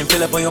chill and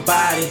fill up on your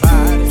body.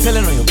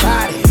 Feelin' on your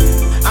body.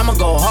 I'ma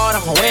go hard,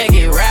 I'm from where it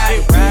get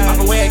rowdy. I'm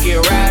from where it get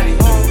rowdy.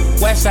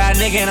 Westside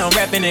nigga and I'm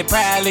reppin' it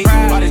proudly.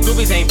 All these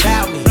groupies ain't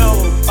bout me.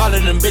 All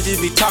of them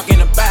bitches be talking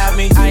about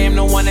me. I am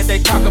the one that they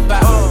talk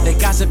about. They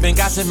gossipin',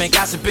 gossipin',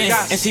 gossipin'.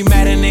 And she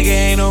mad a nigga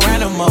ain't around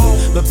no more.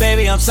 But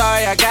baby, I'm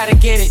sorry, I gotta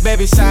get it.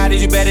 Baby, side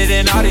is you better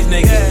than all these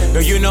niggas.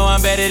 Girl, you know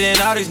I'm better than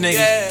all these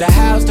niggas. The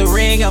house, the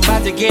ring, I'm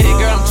about to get it.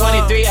 Girl, I'm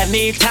 23, I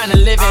need time to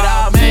live it.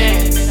 Oh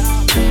man.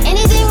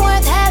 Anything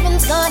worth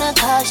having's gonna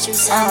cost you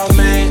something. Oh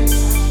man.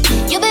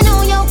 You've been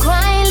on your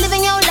grind,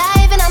 living your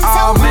life, and I'm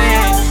so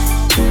proud.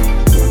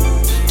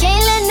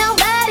 Can't let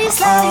nobody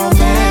slow you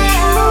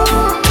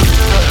down.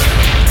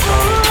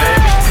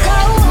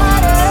 Go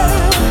harder.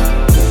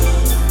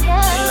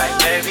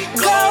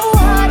 Go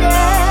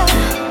harder.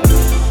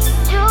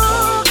 You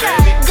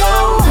gotta go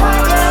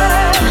harder.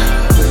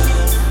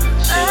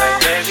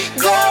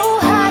 Go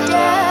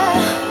harder.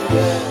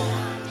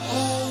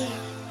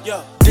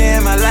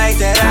 Damn, I like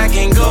that I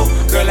can go.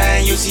 Girl, I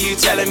ain't used to you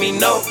telling me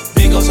no.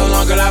 Been go so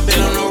long, girl, I've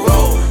been on the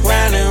road.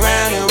 Round and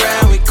round and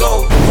round we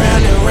go.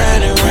 Round and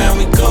round and round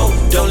we go.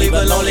 Don't leave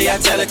her lonely, I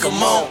tell her,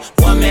 come on.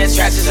 One man's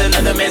trash is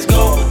another man's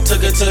gold.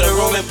 Took her to the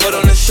room and put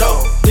on the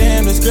show.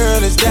 Damn, this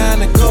girl is down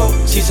to go.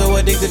 She's so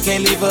addicted,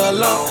 can't leave her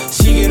alone.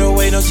 She get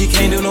away, no, she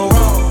can't do no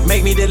wrong.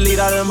 Make me delete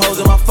all them hoes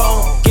on my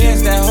phone.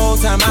 Guess that whole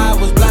time I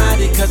was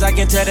blinded, cause I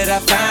can tell that I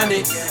found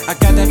it. I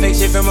got that fake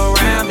shit from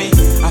around me.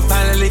 I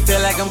finally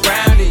feel like I'm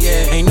grounded,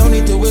 yeah. Ain't no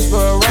need to whisper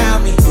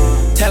around me.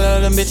 Tell all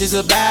them bitches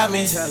about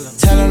me.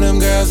 Tell all them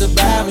girls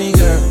about me,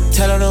 girl.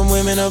 Tell all them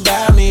women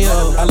about me,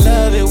 oh. I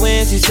love it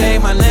when she say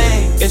my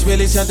name. It's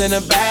really something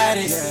about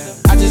it.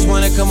 I just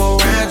wanna come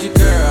around you,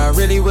 girl. I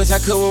really wish I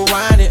could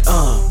rewind it,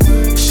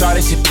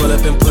 Shorty, she pull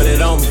up and put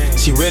it on me.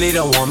 She really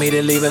don't want me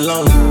to leave it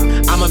lonely.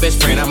 I'm a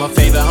best friend, I'm a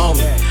favorite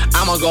homie.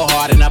 I'ma go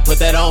hard and I put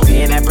that on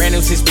me. And that brand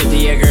new 650,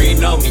 yeah, girl, you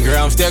know me.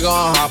 Girl, I'm still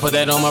going hard, put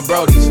that on my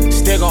brodies.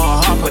 Still going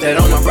hard, put that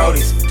on my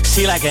brodies.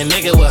 She like a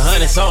nigga with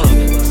hundreds on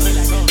him.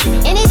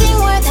 Anything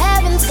worth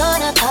having's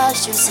gonna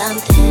cost you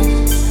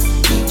something.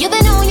 You've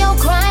been on your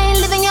grind,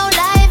 living your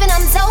life, and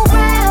I'm so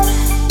proud.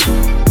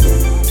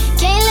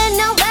 Can't let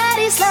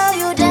nobody slow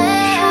you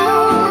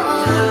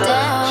down.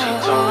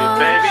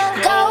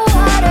 Go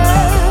harder.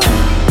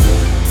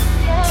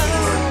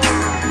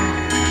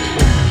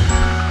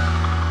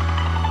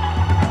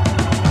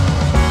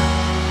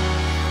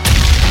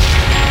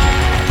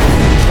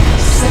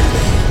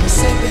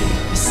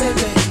 Say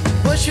baby,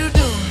 what you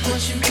doing?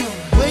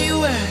 Where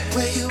you at?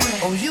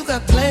 Oh, you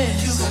got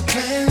plans.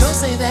 Don't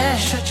say that.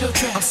 Shut your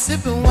trap. I'm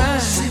sipping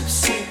wine.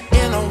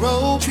 In a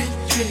robe.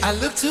 I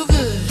look too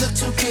good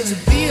to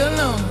be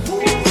alone.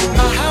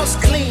 My house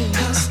clean.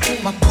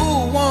 My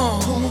pool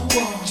warm.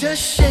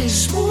 Just shake.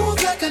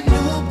 Smooth like a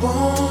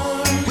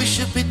newborn. We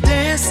should be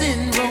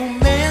dancing,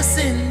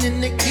 romancing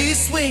in the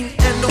east wing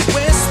and the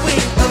west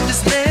wing of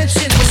this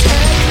mansion. What's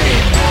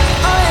happening?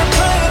 I ain't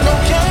playing no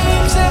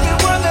games. Every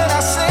word that I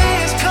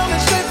say is coming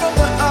straight from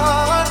the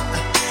heart.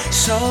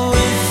 So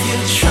if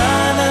you're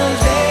trying to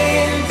lay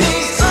in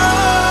these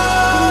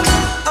arms,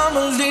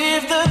 I'ma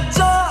leave the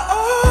door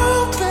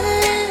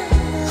open.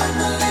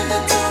 I'ma leave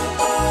the door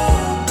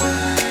open.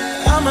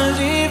 I'ma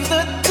leave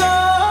the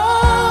door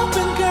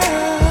open,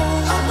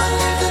 girl. I'ma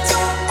leave the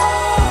door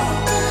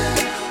open.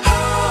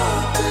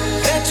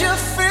 Let you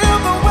feel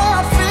the way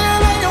I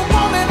feel, and you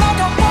want me like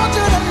I want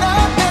you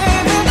tonight,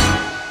 baby.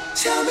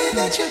 Tell me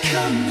that you're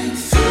coming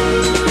through.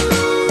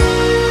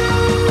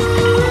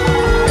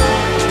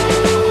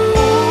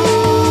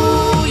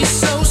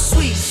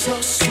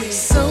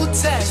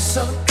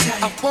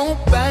 I won't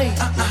bite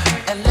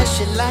unless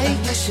you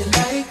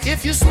like.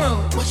 If you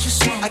smoke, what you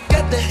smoke? I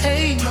got the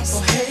haze.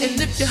 And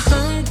if you're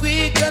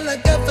hungry, girl, I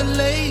got the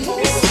lace.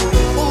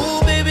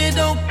 Ooh, baby,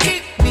 don't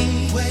keep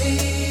me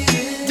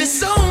waiting.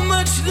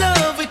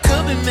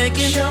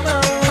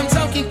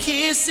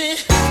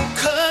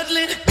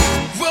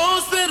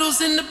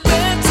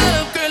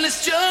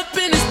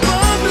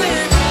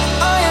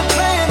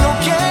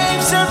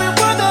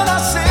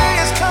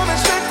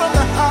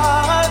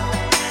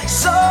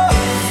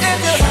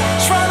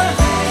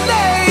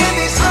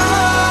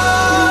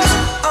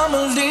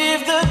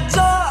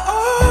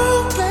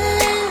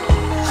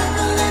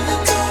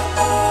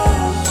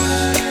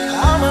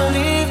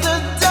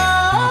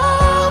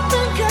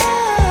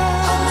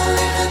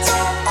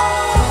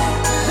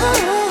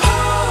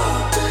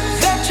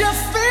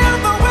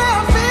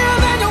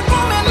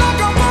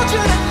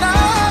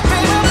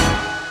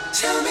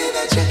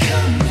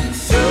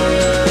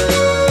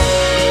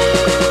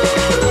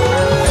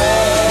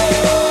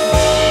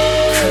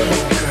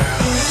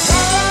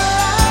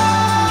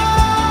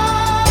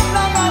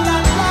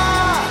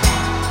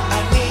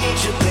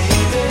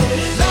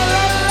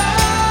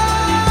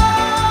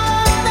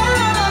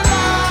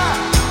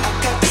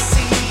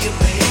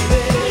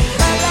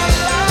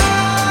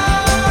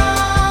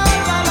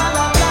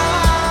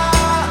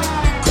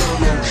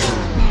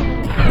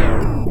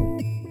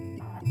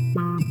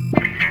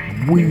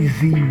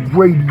 Weezy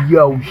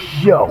Radio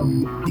Show.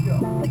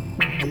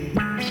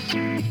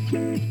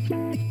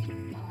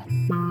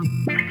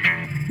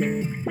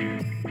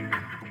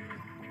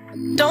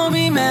 Don't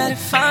be mad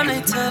if I'm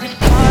late to the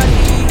party.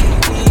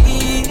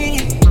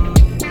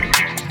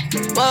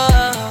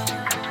 Whoa,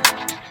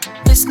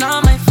 it's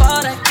not my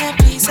fault, I can't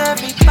please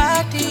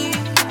everybody.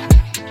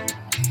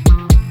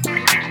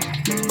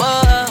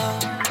 Whoa,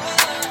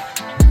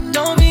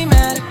 don't be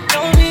mad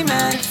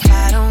if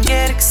I don't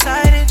get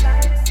excited,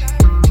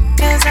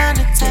 'cause I'm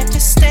the type to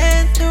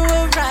stand through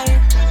a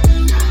riot.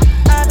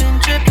 I've been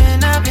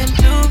dripping, I've been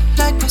blue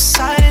like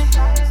Poseidon.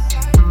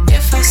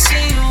 If I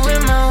see you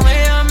in my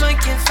way, I might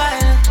get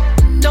violent.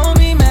 Don't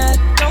be mad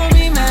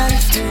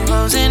if two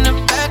hoes in the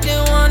back they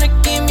wanna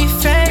give me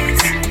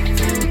face.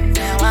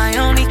 Now I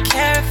only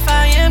care if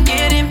I am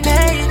getting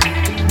paid.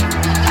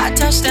 I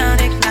touch down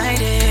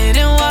ignited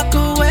and walk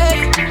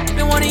away.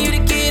 Been wanting you to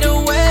get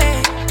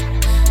away.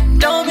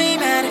 Don't be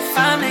mad if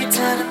I'm late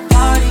to the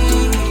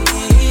party.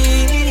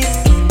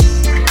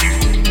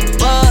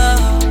 Whoa,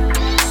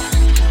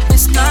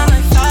 it's not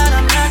my fault,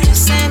 I'm not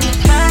just anybody.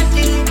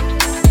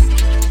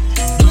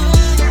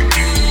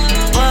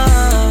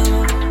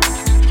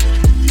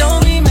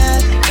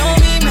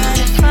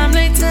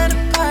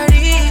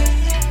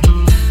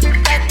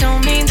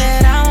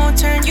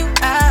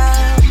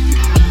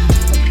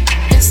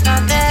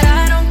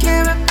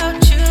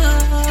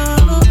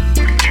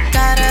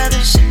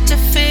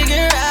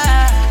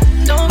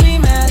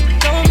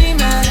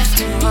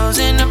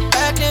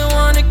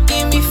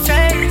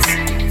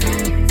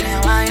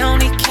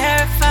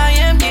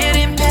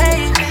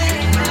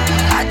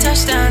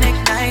 Touchdown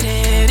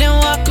ignited and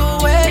walk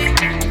away.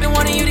 Been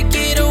wanting you to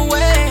get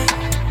away.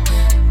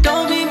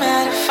 Don't be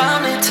mad if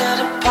I'm late to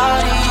the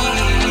party.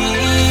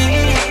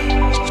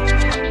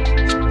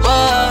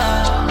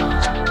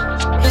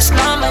 Whoa, it's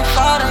not my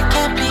fault, I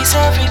can't please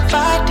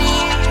everybody.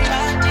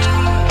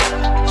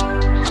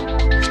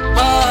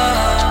 Whoa,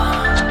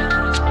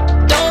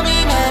 don't be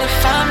mad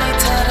if I'm late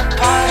to the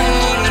party.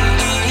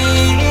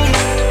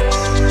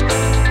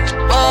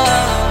 Whoa,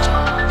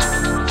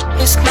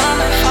 it's not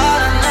my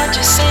fault, I'm not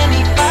just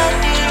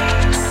anybody.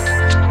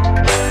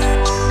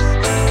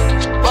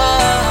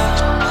 Whoa,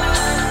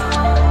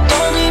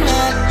 don't be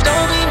mad,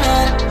 don't be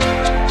mad.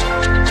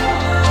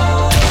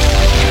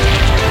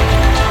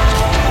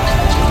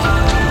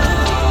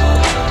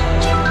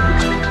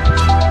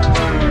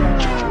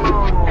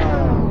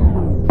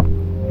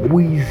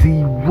 Weezy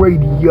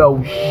Radio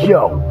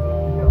Show.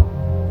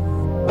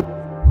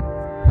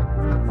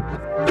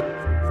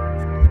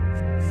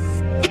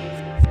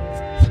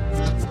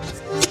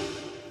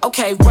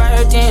 Okay,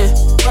 word in.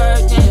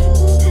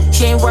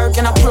 He ain't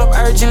working, I pull up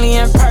urgently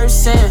in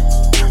person.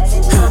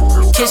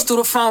 Kiss through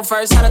the phone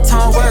first, how the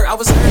tone work. I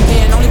was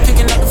hurting, only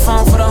picking up the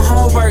phone for the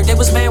homework. They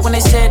was mad when they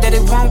said that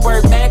it won't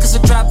work. Mad cause the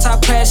drop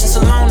top crash in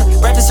Salona.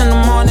 Breakfast in the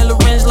morning,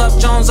 Lorenz Love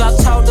Jones, I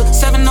told her.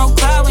 7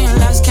 o'clock when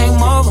last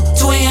came over.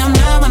 2 a.m.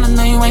 now, and I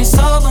know you ain't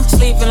sober.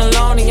 Sleeping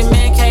alone and your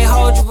man can't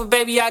hold you, but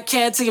baby I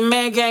can't till your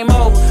man game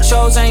over.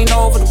 Shows ain't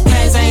over, the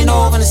plans ain't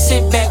over. And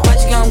sit back,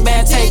 watch your young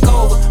man take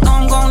over. No,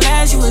 I'm gon'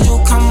 last you as you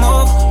come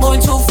over.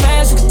 Moving too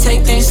fast, you can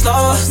take things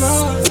slower.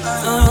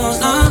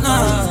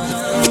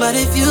 But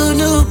if you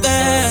knew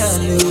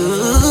better,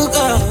 you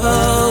go.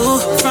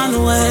 From the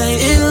way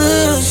it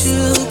looks,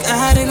 you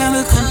got it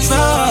under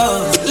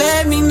control.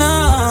 Let me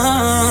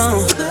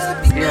know.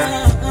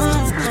 Yeah.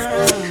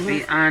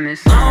 Be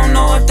honest. I don't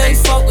know if they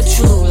fuck with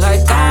you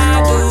like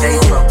I do.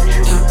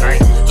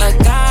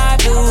 Like I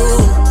do.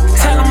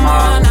 Tell them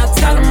all, now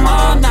tell them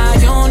all. Now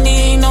you don't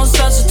need no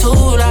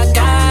substitute. I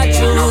got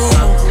you.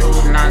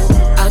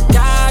 I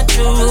got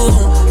you.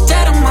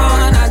 Tell them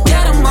all, now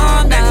tell them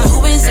all. Now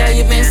who is that?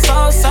 You been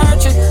so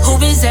searching. Who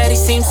is that? He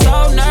seems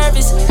so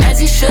nervous, as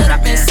he should.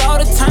 I've been so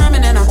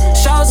determined, and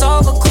show's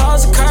over,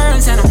 close the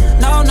curtains, and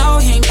no,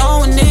 he ain't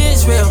knowing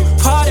Israel.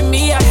 Pardon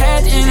me, I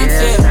had to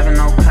interfere. 7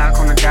 o'clock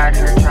on the dot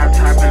in the drop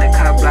top in the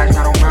cup blast,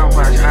 not on my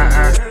watch.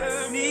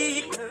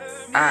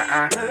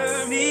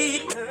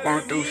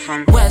 Won't do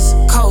some West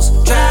Coast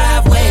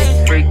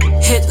driveway. Freaky.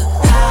 Hit the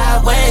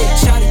highway.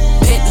 Shawty,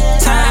 pick the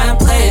time,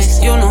 place.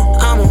 You know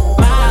I'm on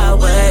my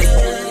way.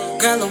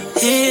 Girl, I'm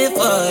here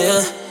for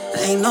ya.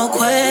 Ain't no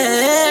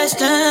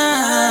question.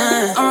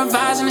 I'm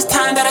revising, it's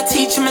time that I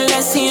teach him a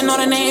lesson. You know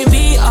the name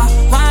B.R.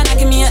 Why not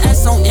give me an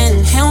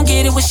S-O-N? He don't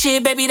get it with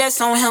shit, baby, that's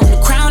on him.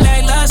 The crown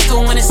like lust do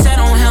when it's set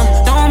on him.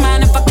 Don't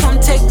mind if I come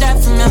take that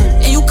from him.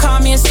 And you call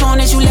me as soon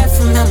as you left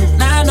from him.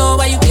 Now I know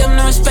why you give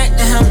no respect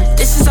to him.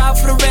 This is all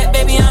for the rep,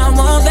 baby, I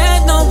won't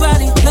let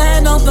nobody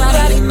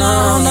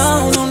know.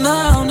 No.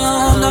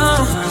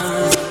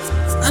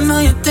 I know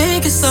you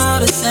think it's all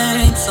the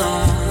same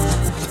song,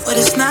 but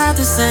it's not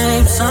the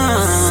same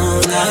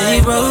song.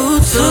 I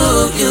wrote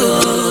to you.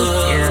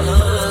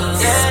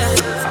 Yeah.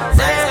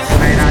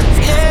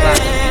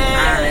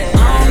 I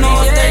don't know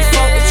if they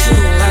fuck with you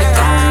like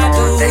I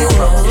do.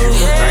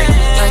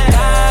 Like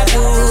I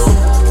do.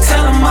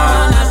 Tell them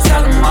all, now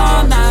tell them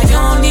all. Now you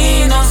don't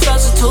need no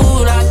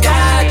substitute. I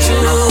got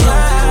you.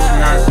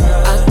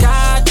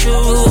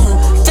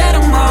 Tell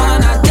them all.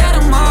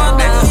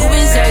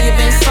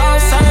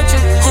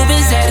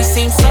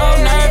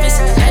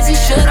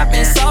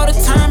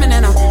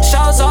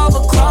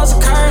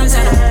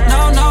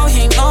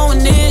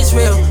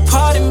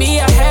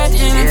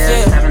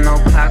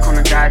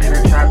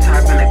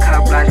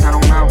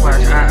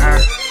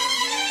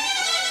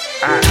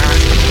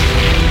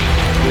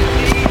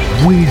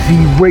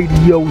 Weezy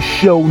Radio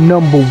Show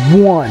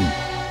 #1.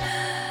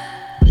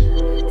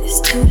 It's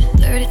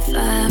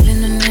 2:35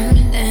 in the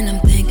morning and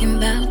I'm thinking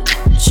about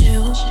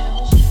you.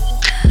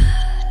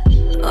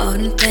 All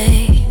the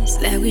things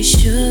that we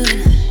should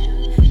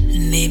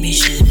and maybe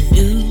shouldn't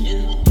do.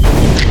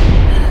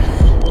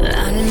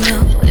 I don't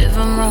know if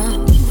I'm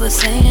wrong for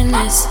saying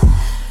this,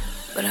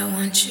 but I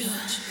want you.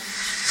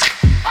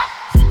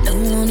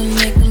 Don't wanna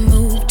make a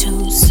move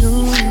too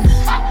soon.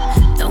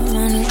 Don't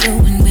wanna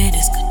ruin where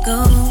this could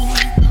go.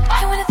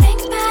 I wanna think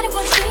about it,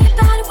 wanna see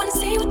about it, wanna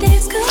see what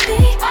this could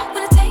be.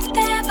 Wanna take it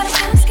there, but I'm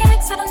kinda scared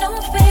 'cause I don't know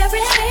if we're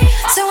ready.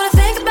 So wanna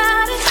think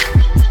about it.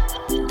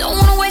 Don't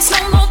wanna waste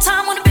no more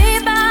time, wanna be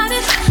about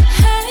it.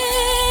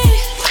 Hey,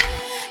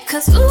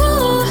 'cause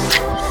ooh,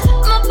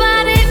 my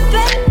body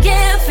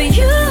begging for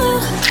you.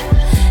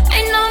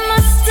 Ain't no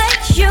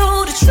mistake, you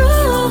the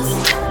truth.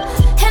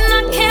 And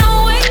I can't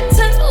wait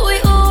till we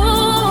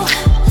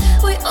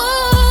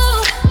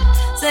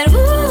said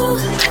ooh,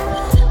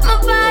 my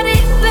body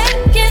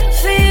begging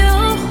for you.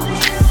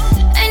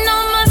 Ain't no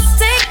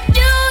mistake,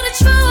 you the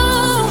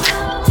truth.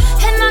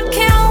 And I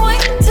can't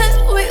wait till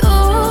we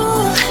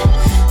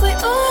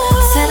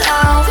said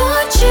I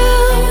want you,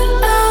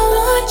 I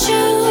want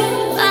you,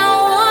 I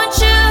want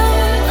you,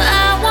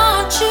 I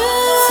want you.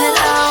 Said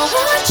I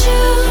want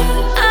you,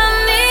 I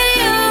need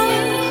you,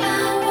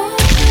 I want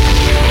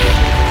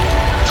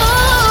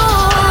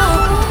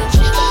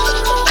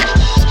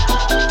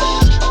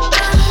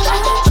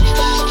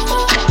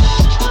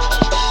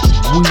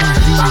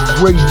Weezy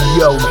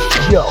Radio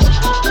Show.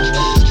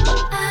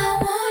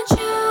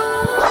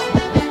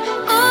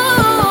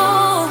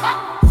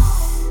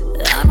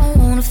 I don't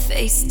wanna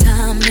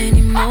FaceTime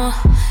anymore.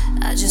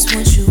 I just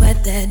want you at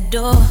that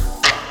door.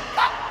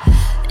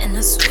 And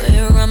I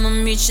swear I'ma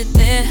meet you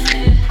there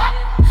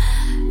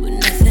with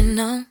nothing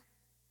on.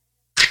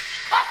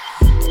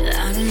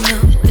 I don't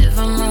know if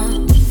I'm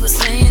wrong for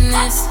saying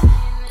this.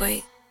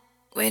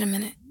 Wait a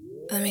minute,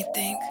 let me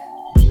think.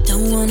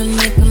 Don't wanna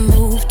make a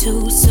move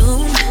too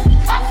soon.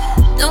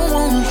 Don't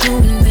wanna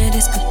ruin where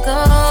this could go.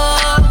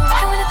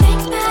 I wanna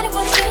think about it,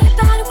 wanna see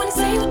about it, wanna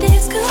see what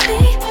this could be.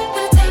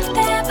 Wanna take it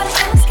there, but I'm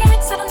kinda scared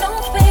 'cause I don't know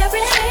if we're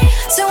ready.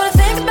 So wanna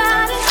think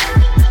about it.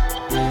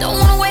 Don't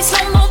wanna waste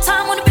no more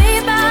time, wanna be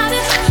about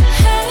it.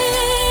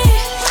 Hey,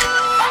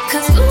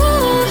 'cause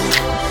ooh,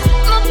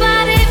 my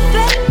body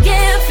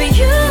begging for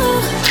you.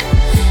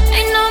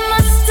 Ain't no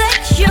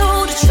mistake, you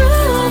the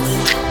truth.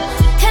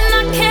 And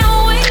I can't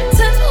wait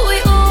till we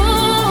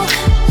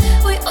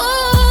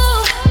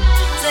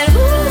said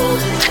ooh,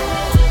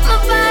 my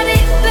body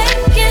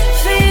begging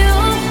for you.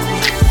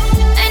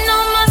 Ain't no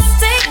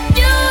mistake,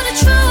 you the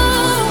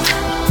truth.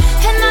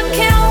 And I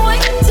can't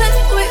wait till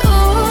we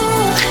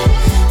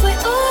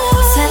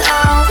said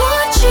I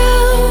want you,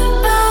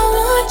 I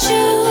want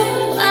you,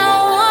 I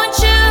want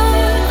you,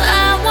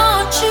 I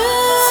want you.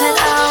 Said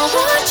I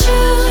want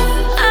you,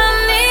 I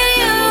need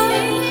you,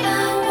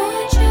 I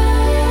want you.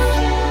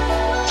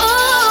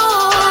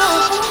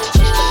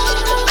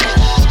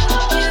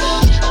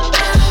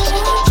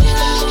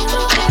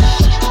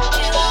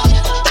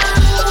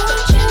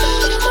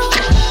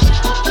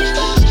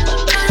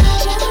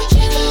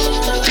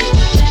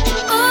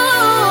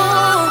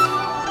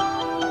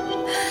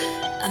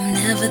 I'm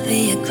never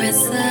the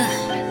aggressor,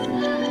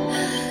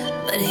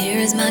 but here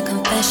is my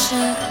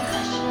confession.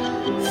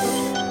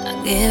 I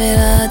give it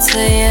all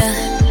to you.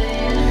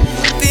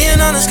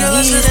 Being honest, girl, I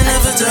should've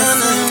never done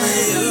nothing with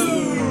you.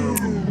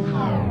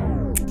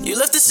 You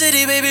left the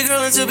city, baby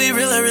girl, and to be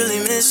real, I really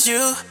miss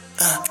you.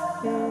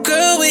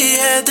 Girl, we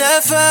had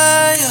that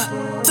fire.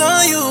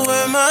 Thought you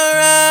were my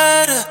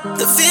rider.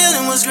 The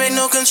feeling was great,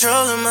 no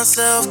control of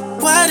myself.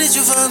 Why did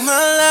you fuck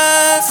my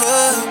life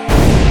up?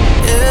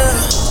 Yeah.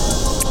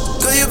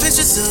 Girl, your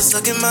picture still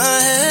stuck in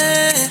my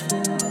head.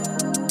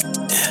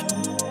 Yeah.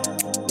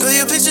 Girl,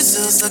 your picture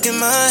still stuck in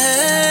my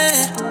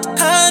head.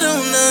 I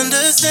don't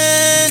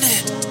understand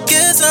it.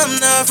 Guess I'm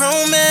not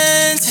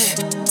romantic.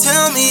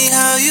 Tell me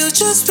how you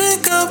just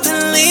pick up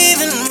and leave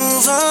and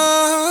move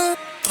on.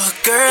 But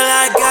girl,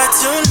 I got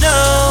to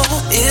know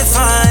if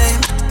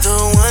I'm the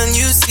one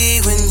you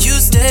see when you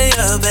stay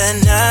up at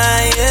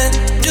night. Yeah.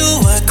 Do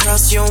I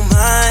cross your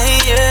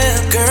mind? Yeah.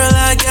 Girl,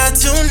 I got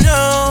to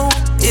know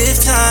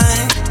if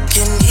time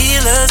can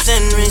heal us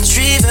and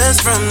retrieve us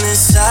from this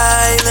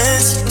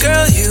silence.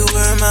 Girl, you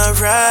were my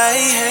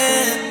right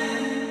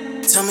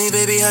hand. Tell me,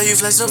 baby, how you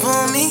flex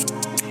upon me.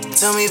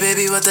 Tell me,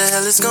 baby, what the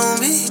hell it's gon'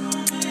 be.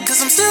 'Cause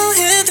I'm still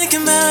here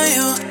thinking about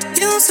you.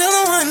 You're still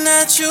the one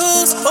I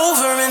choose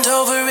over and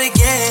over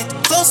again.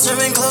 Closer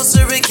and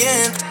closer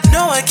again.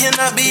 No, I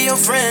cannot be your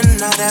friend,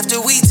 not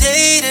after we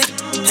dated.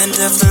 And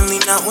definitely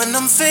not when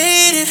I'm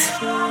faded.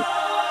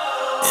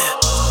 Yeah.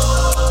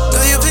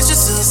 Girl, your picture's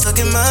still stuck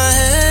in my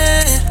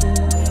head.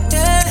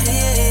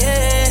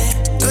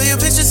 Girl, your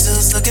picture's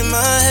still stuck in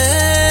my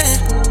head.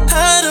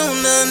 I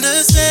don't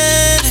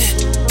understand it.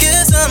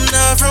 Guess I'm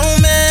not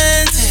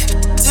romantic.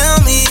 Tell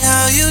me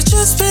how you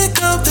just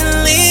pick up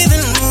and leave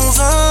and move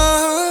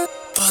on.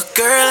 But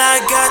girl, I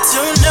got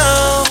to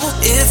know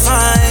if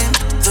I'm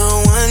the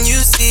one you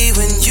see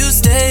when you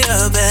stay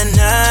up at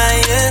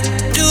night, yeah?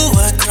 Do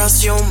what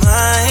cross your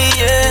mind,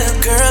 yeah?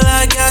 Girl,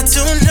 I got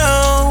to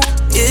know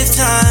if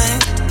time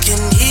can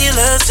heal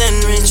us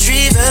and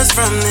retrieve us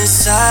from this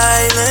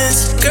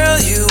silence. Girl,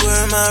 you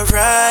were my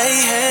right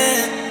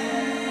hand.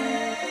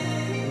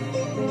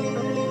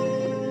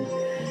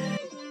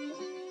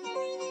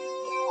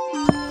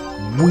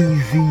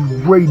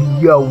 Weezy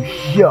Radio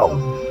Show.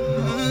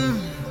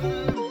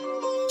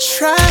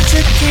 Try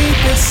to keep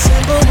it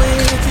simple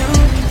with you,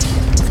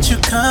 but you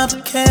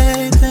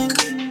complicate things.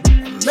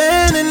 I'm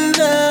man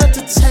enough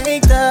to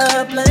take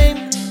the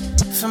blame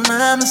for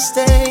my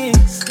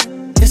mistakes.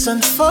 It's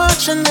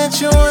unfortunate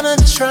you wanna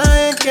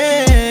try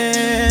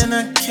again.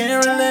 I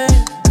can't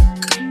relate.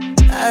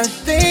 I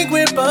think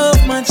we're both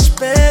much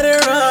better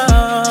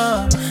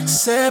off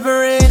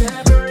separated.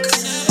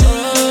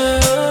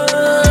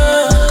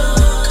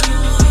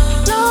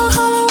 No,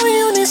 Halloween,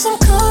 you need some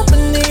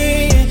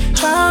company.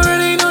 I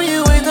already know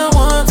you ain't the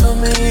one for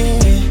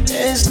me.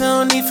 There's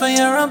no need for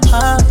your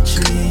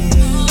apologies.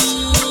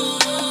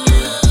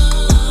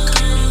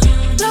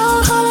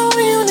 No,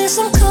 Halloween, you need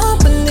some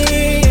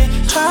company.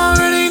 I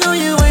already know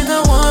you ain't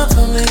the one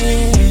for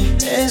me.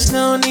 There's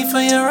no need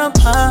for your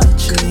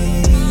apologies.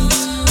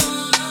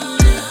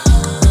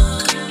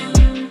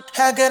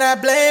 How could I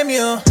blame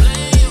you?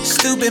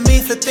 Stupid me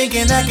for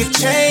thinking I could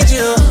change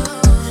you.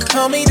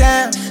 Hold me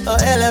down or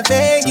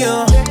elevate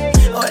you,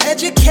 or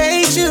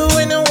educate you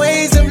in the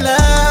ways of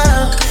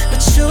love.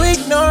 But you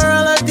ignore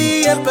all of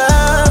the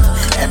above.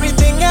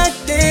 Everything I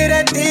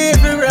did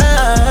for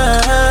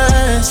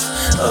us.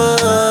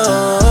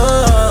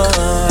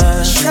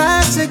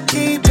 Try to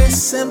keep it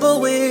simple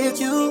with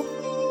you,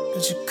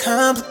 but you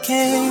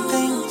complicate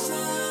things.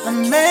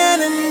 I'm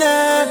man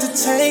enough to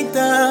take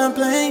the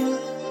blame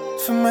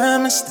for my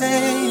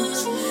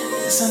mistakes.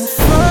 It's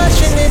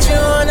unfortunate you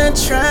wanna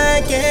try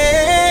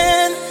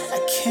again. I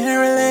can't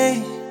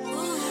relate.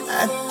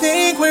 I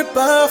think we're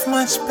both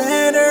much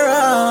better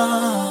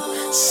off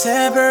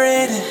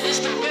separated.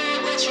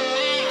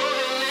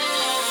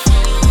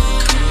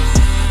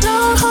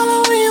 No,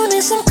 Halloween, you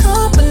need some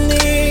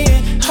company.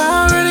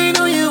 I already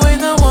know you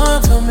ain't the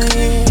one for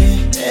me.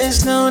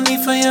 There's no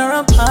need for your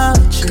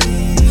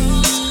apologies.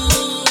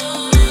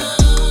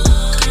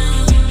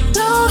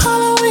 No,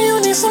 Halloween, you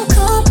need some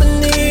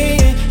company.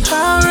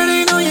 I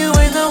already know you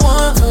ain't the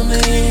one for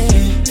me.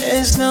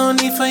 There's no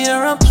need for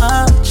your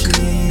apologies.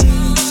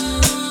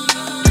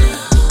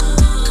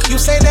 You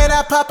say that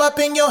I pop up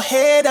in your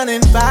head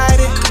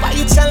uninvited. Why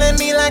you telling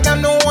me like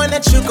I'm the one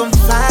that you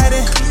confide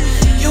in?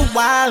 You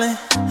wildin',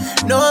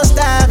 no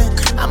stopping.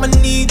 I'ma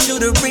need you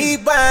to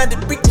rewind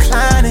and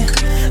recline it.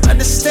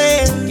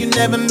 Understand, you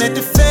never met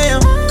the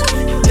fam.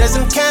 It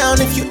doesn't count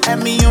if you add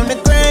me on the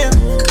gram.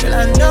 Girl,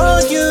 I know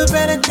you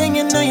better than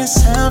you know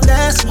yourself.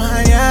 That's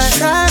why I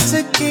try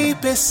to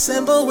keep it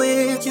simple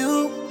with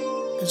you,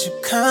 but you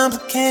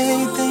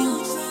complicate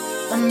things.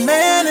 I'm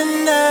man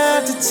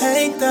enough to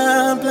take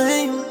the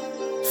blame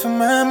for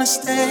my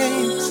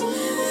mistakes.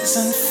 It's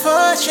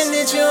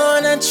unfortunate you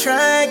wanna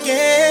try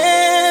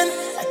again.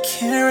 I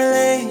can't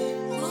relate.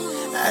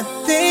 I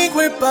think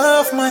we're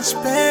both much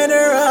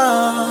better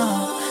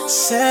off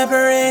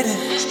separated.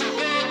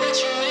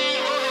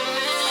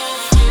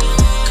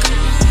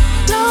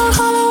 No,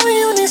 Halloween,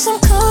 you need some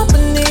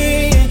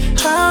company.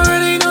 I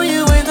already know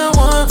you ain't the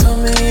one for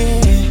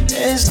me.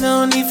 There's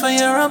no need for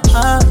your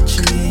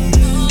apologies.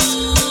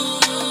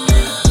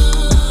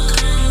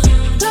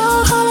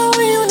 No,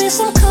 Halloween, you need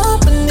some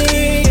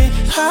company.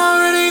 I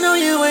already know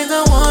you ain't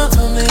the one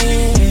for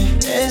me.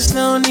 There's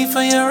no need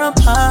for your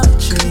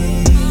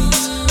apologies.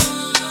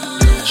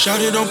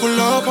 Shawty don't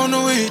pull up on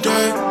the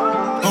weekday,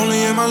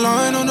 only in my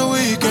line on the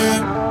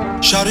weekend.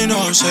 Shawty know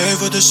I'm safe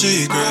with the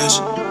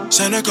secrets.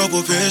 Send a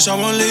couple pics, I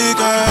won't leak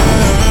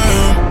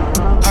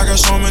them. I got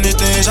so many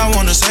things I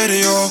wanna say to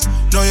you.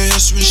 Know your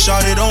history,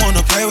 shawty, don't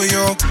wanna play with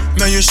you.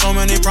 Made you so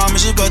many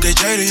promises, but they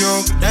jaded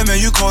you. They made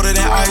you colder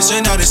than ice,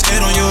 and now they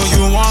skate on you.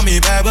 You want me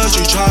bad, but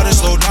you try to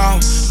slow down.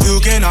 You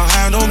cannot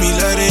handle me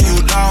letting you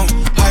down.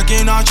 I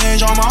cannot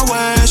change all my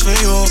ways for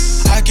you.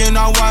 I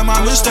cannot wipe my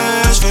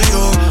mistakes for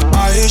you.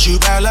 I hit you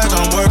bad like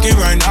I'm working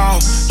right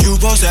now. You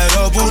post that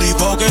up, booty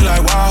poking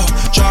like wow.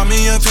 Drop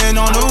me a pin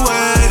on the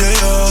way to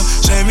you.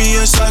 Send me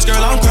a sex,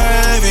 girl, I'm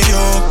craving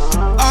you.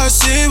 I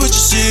see what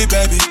you see,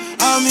 baby.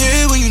 I'm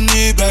here when you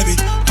need, baby.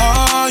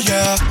 Oh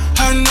yeah,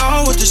 I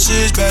know what this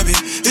is, baby.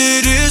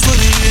 It is what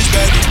it is,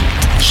 baby.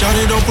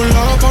 Shawty don't pull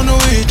up on the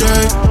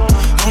weekday,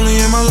 only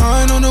in my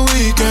line on the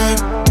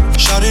weekend.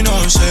 Shawty know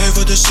I'm safe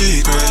with the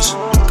secrets.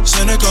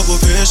 Send a couple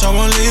pics, I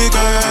won't leak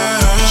it.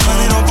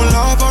 Shawty don't pull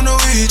up on the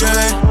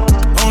weekday,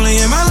 only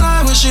in my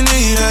line when she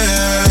need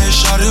it.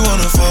 Shawty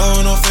wanna fall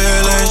with no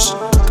feelings.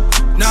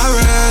 Not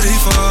ready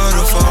for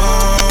the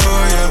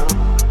fall, yeah.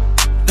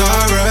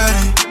 Not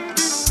ready.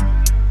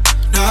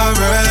 Not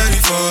ready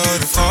for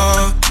the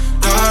fall.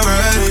 Not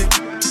ready.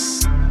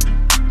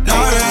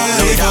 Not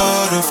ready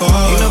for the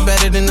fall. You know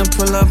better than to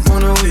pull up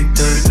on a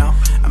weekday.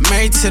 I'm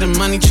married to the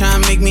money, try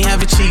and make me have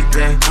a cheap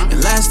day.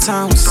 And last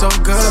time was so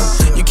good,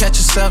 you catch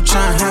yourself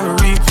trying to have a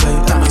replay.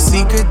 My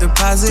secret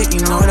deposit, you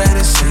know that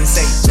it's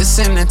safe. Just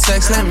send that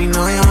text, let me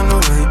know you're on the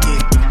way.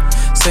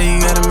 Say you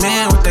got a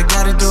man, what that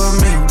gotta do with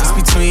me? It's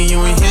between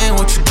you and him,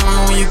 what you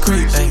doing when you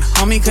creep? Ay,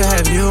 homie could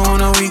have you on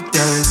the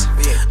weekdays.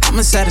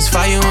 I'ma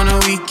satisfy you on the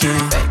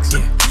weekend.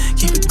 Yeah.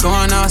 Keep it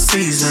going all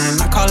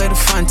season. I call it a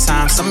fun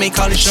time, some may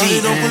call it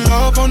cheating. Shawty don't pull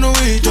up on the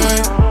weekday,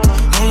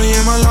 only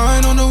in my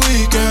line on the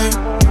weekend.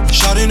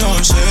 Shawty know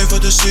I'm safe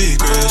with the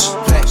secrets.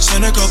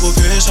 Send a couple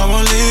pics, I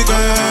won't leak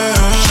it.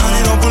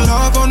 Shawty don't pull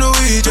up on the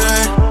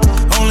weekday,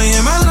 only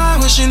in my line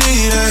when she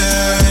need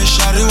it.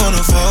 Shawty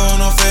wanna fall,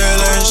 no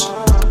feelings.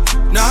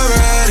 Not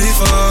ready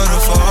for the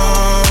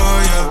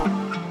fall, yeah.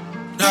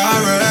 Not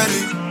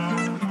ready.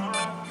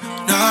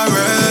 Not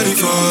ready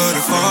for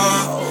the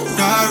fall.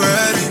 Not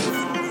ready.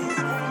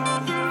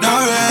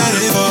 Not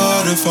ready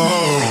for the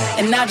fall.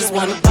 And I just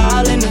wanna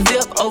ball in the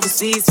VIP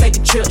overseas, take a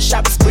trip,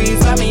 shopping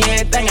sprees, buy me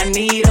everything I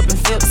need up in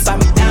Phillips. Buy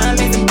me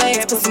diamonds and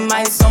bags, put some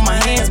ice on my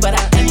hands, but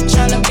I ain't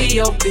tryna be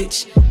your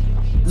bitch.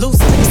 Loose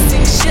lips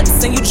in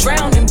ships and you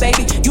drowning,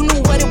 baby. You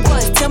knew what it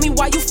was, tell me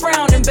why you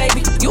frowning,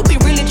 baby. You be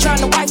really trying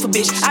to wife a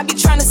bitch. I be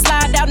trying to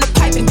slide down the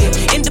pipe and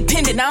get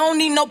independent, I don't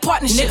need no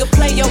partnership. Nigga,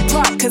 play your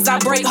part, cause I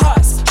break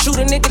hearts. Shoot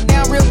a nigga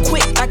down real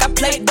quick, like I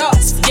play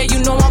darts. Yeah,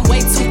 you know I'm way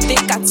too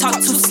thick, I talk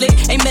too slick.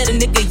 Ain't met a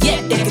nigga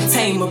yet that can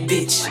tame a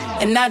bitch.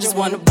 And I just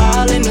wanna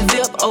ball in the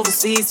VIP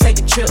overseas, take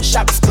a trip,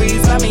 shopping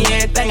sprees, buy me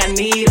everything I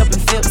need up in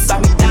Phillips. Buy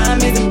me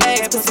diamonds and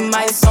bags, put some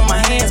ice on my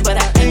hands,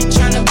 but I ain't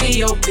tryna be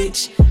your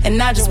bitch.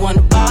 And I just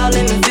wanna ball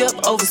in the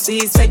VIP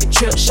overseas, take a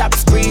trip, shopping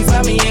sprees,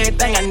 buy me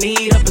everything I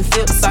need up in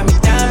Phillips. Buy me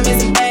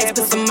diamonds and bags,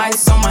 put some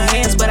ice on my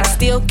hands, but I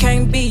still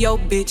can't be your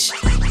bitch.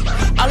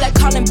 All that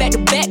calling back to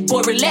back,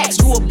 boy, relax.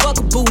 You a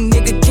bugaboo,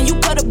 nigga. Can you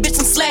cut a bitch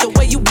some slack? The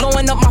way you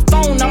blowing up my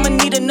phone, I'ma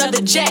need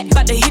another jack.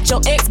 About to hit your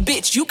ex,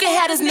 bitch. You can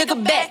have this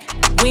nigga back.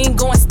 We ain't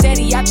going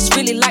steady, I just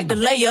really like the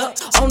layup.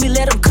 Only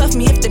let him cuff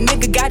me if the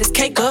nigga got his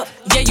cake up.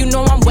 Yeah, you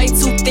know I'm way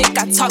too thick,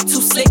 I talk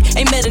too slick.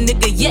 Ain't met a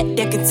nigga yet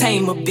that can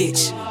tame a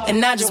bitch.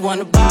 And I just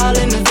wanna ball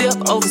in the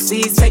VIP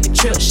overseas, take a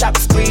trip,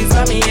 shopping sprees,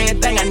 buy me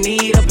everything I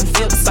need up in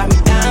Phillips. Buy me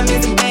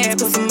diamonds and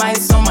bags, put some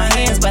ice on my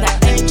hands, but I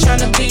ain't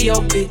tryna be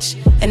your bitch.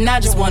 And I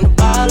just wanna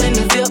ball in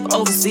the VIP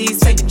overseas,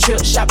 take a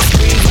trip, shopping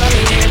sprees, buy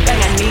me everything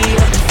I need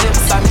up in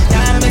Phillips. Buy me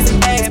diamonds and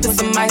bags, put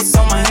some ice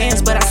on my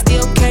hands, but I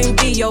still can't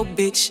be your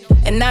bitch.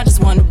 And I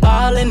just wanna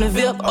ball in the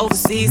VIP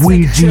overseas,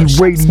 Weezy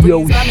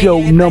Radio Show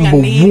number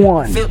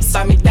 1. Phillips,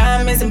 buy me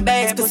diamonds and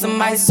bags, put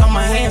some ice on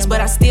my hands, but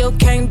I still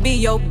can't be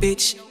your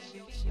bitch.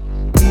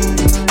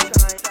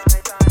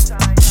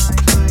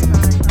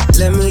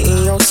 Let me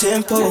in your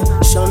tempo,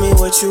 show me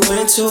what you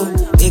into.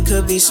 It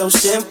could be so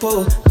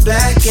simple,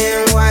 black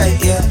and white,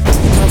 yeah.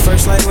 Come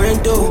first like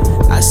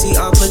Rendo, I see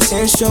our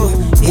potential.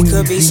 It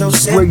could be so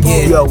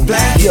simple,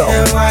 black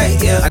and white,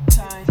 yeah.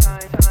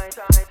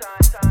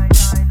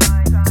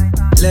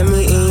 Let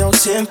me in your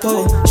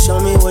tempo, show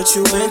me what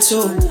you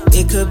into.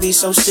 It could be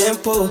so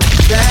simple,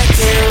 black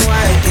and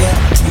white,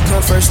 yeah. You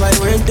come first like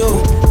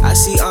Rendo, I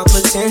see our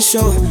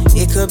potential.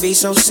 It could be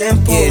so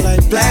simple,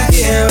 like black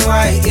and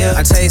white, yeah.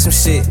 I tell you some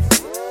shit,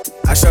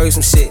 I show you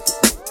some shit,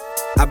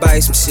 I buy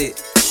you some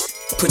shit,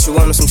 put you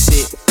on some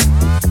shit.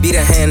 Be the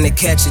hand that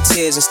catch your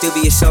tears and still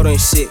be your shoulder and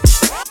shit.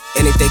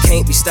 And if they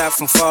can't be stopped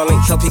from falling,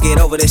 help you get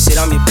over that shit,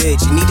 I'm your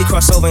bitch. You need to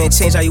cross over and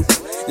change how you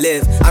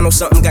live. I know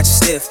something got you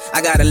stiff,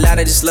 I got a lot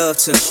of this love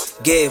to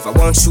give. I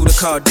want you to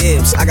call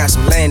dibs, I got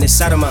some land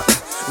inside of my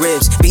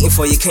ribs beating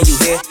for you, can you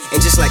hear?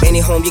 And just like any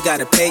home, you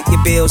gotta pay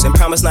your bills and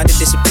promise not to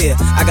disappear.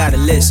 I got a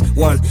list,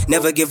 1,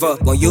 never give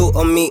up on you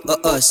or me or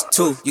us.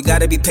 2, you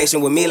gotta be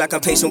patient with me like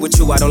I'm patient with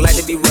you, I don't like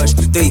to be rushed.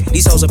 3,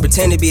 these hoes will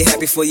pretend to be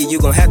happy for you, you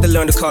gon' have to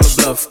learn to call a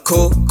bluff.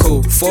 Cool,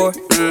 4,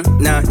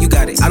 nah, you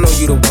got it, I know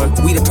you the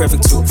one, we the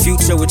perfect two.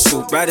 Future with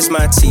you, bright as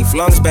my teeth,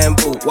 long as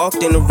bamboo.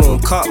 Walked in the room,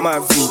 caught my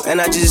view, and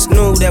I just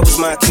knew that was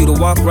my cue to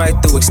walk right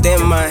through.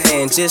 Extend my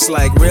hand just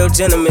like real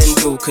gentlemen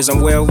do, cause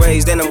I'm well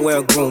raised and I'm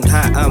well groomed.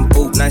 Hi, I'm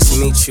Boot, nice to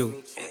meet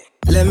you.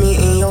 Let me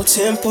in your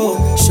tempo,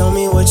 show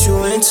me what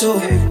you into.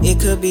 It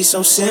could be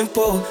so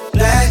simple,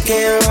 black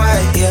and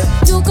white, yeah.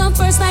 You come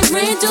first like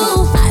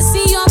Rendo, I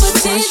see your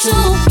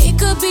potential. It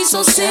could be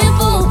so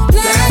simple,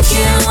 black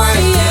and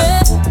white,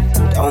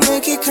 yeah. Don't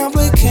make it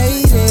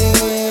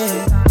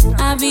complicated.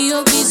 I be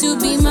your bitch, you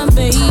be my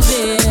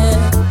baby.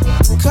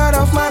 Cut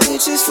off my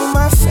bitches for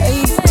my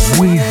favorite.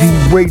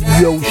 Weezy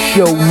Radio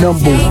Show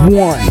number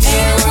 1.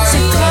 So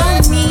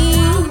call me,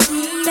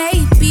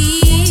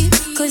 baby,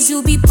 cause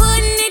you be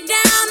putting it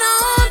down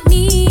on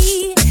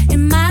me.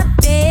 In my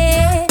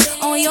bed,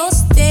 on your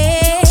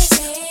stairs.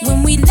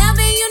 When we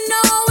loving, you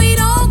know we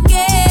don't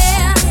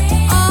care.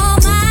 Oh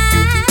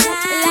my,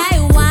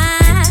 like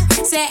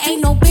wine. Say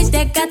ain't no bitch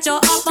that got your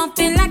up, I'm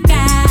feeling like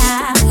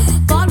I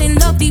fall in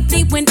love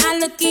deeply when I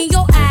look in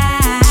your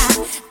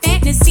eyes.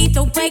 Fantasy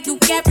the way you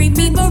carry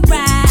me,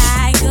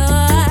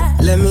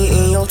 Mariah. Let me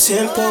in your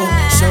tempo.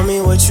 Show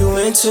me what you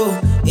into.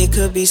 It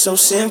could be so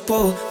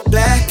simple.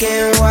 Black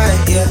and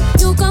white, yeah.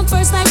 You come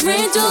first like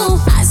rain do.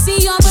 I see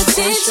your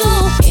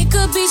potential. It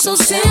could be so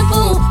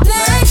simple.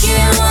 Black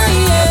and white,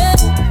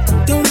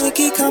 yeah. Don't make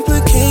it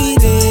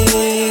complicated.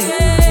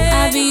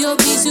 I be your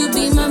bitch, you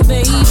be my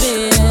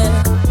baby.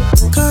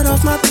 Cut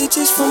off my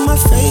bitches for my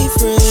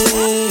favorite.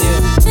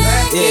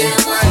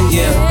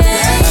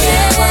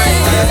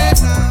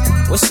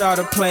 What's all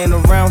the playing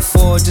around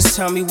for? Just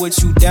tell me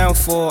what you down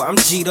for. I'm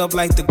G'd up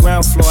like the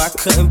ground floor, I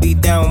couldn't be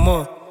down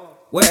more.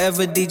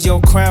 Wherever did your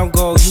crown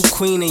go? You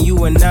queen and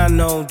you a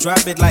nano.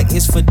 Drop it like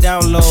it's for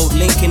download,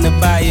 link in the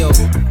bio.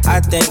 I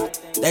think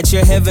that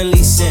you're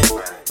heavenly sent.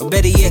 Or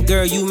better yet,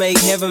 girl, you make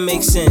heaven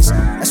make sense.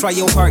 That's why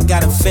your heart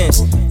got a fence.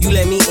 You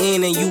let me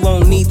in and you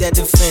won't need that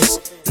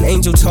defense. An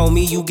angel told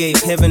me you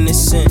gave heaven a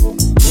scent.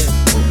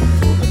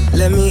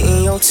 Let me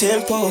in your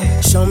tempo.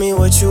 Show me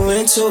what you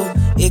into.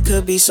 It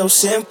could be so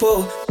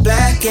simple.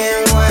 Black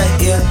and white,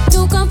 yeah.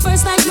 You come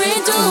first like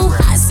rain do.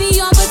 I see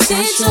your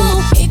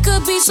potential. It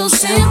could be so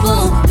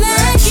simple.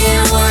 Black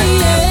and white,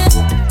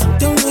 yeah.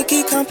 Don't make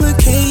it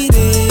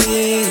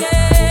complicated.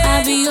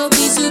 I be your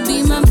bitch, you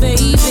be my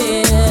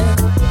baby.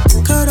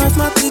 Cut off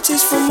my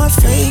bitches for my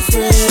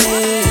favorite.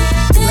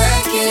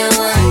 Black and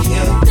white,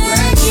 yeah.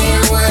 Black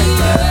and white,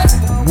 yeah.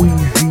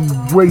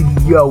 Weezy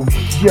Radio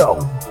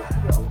Show.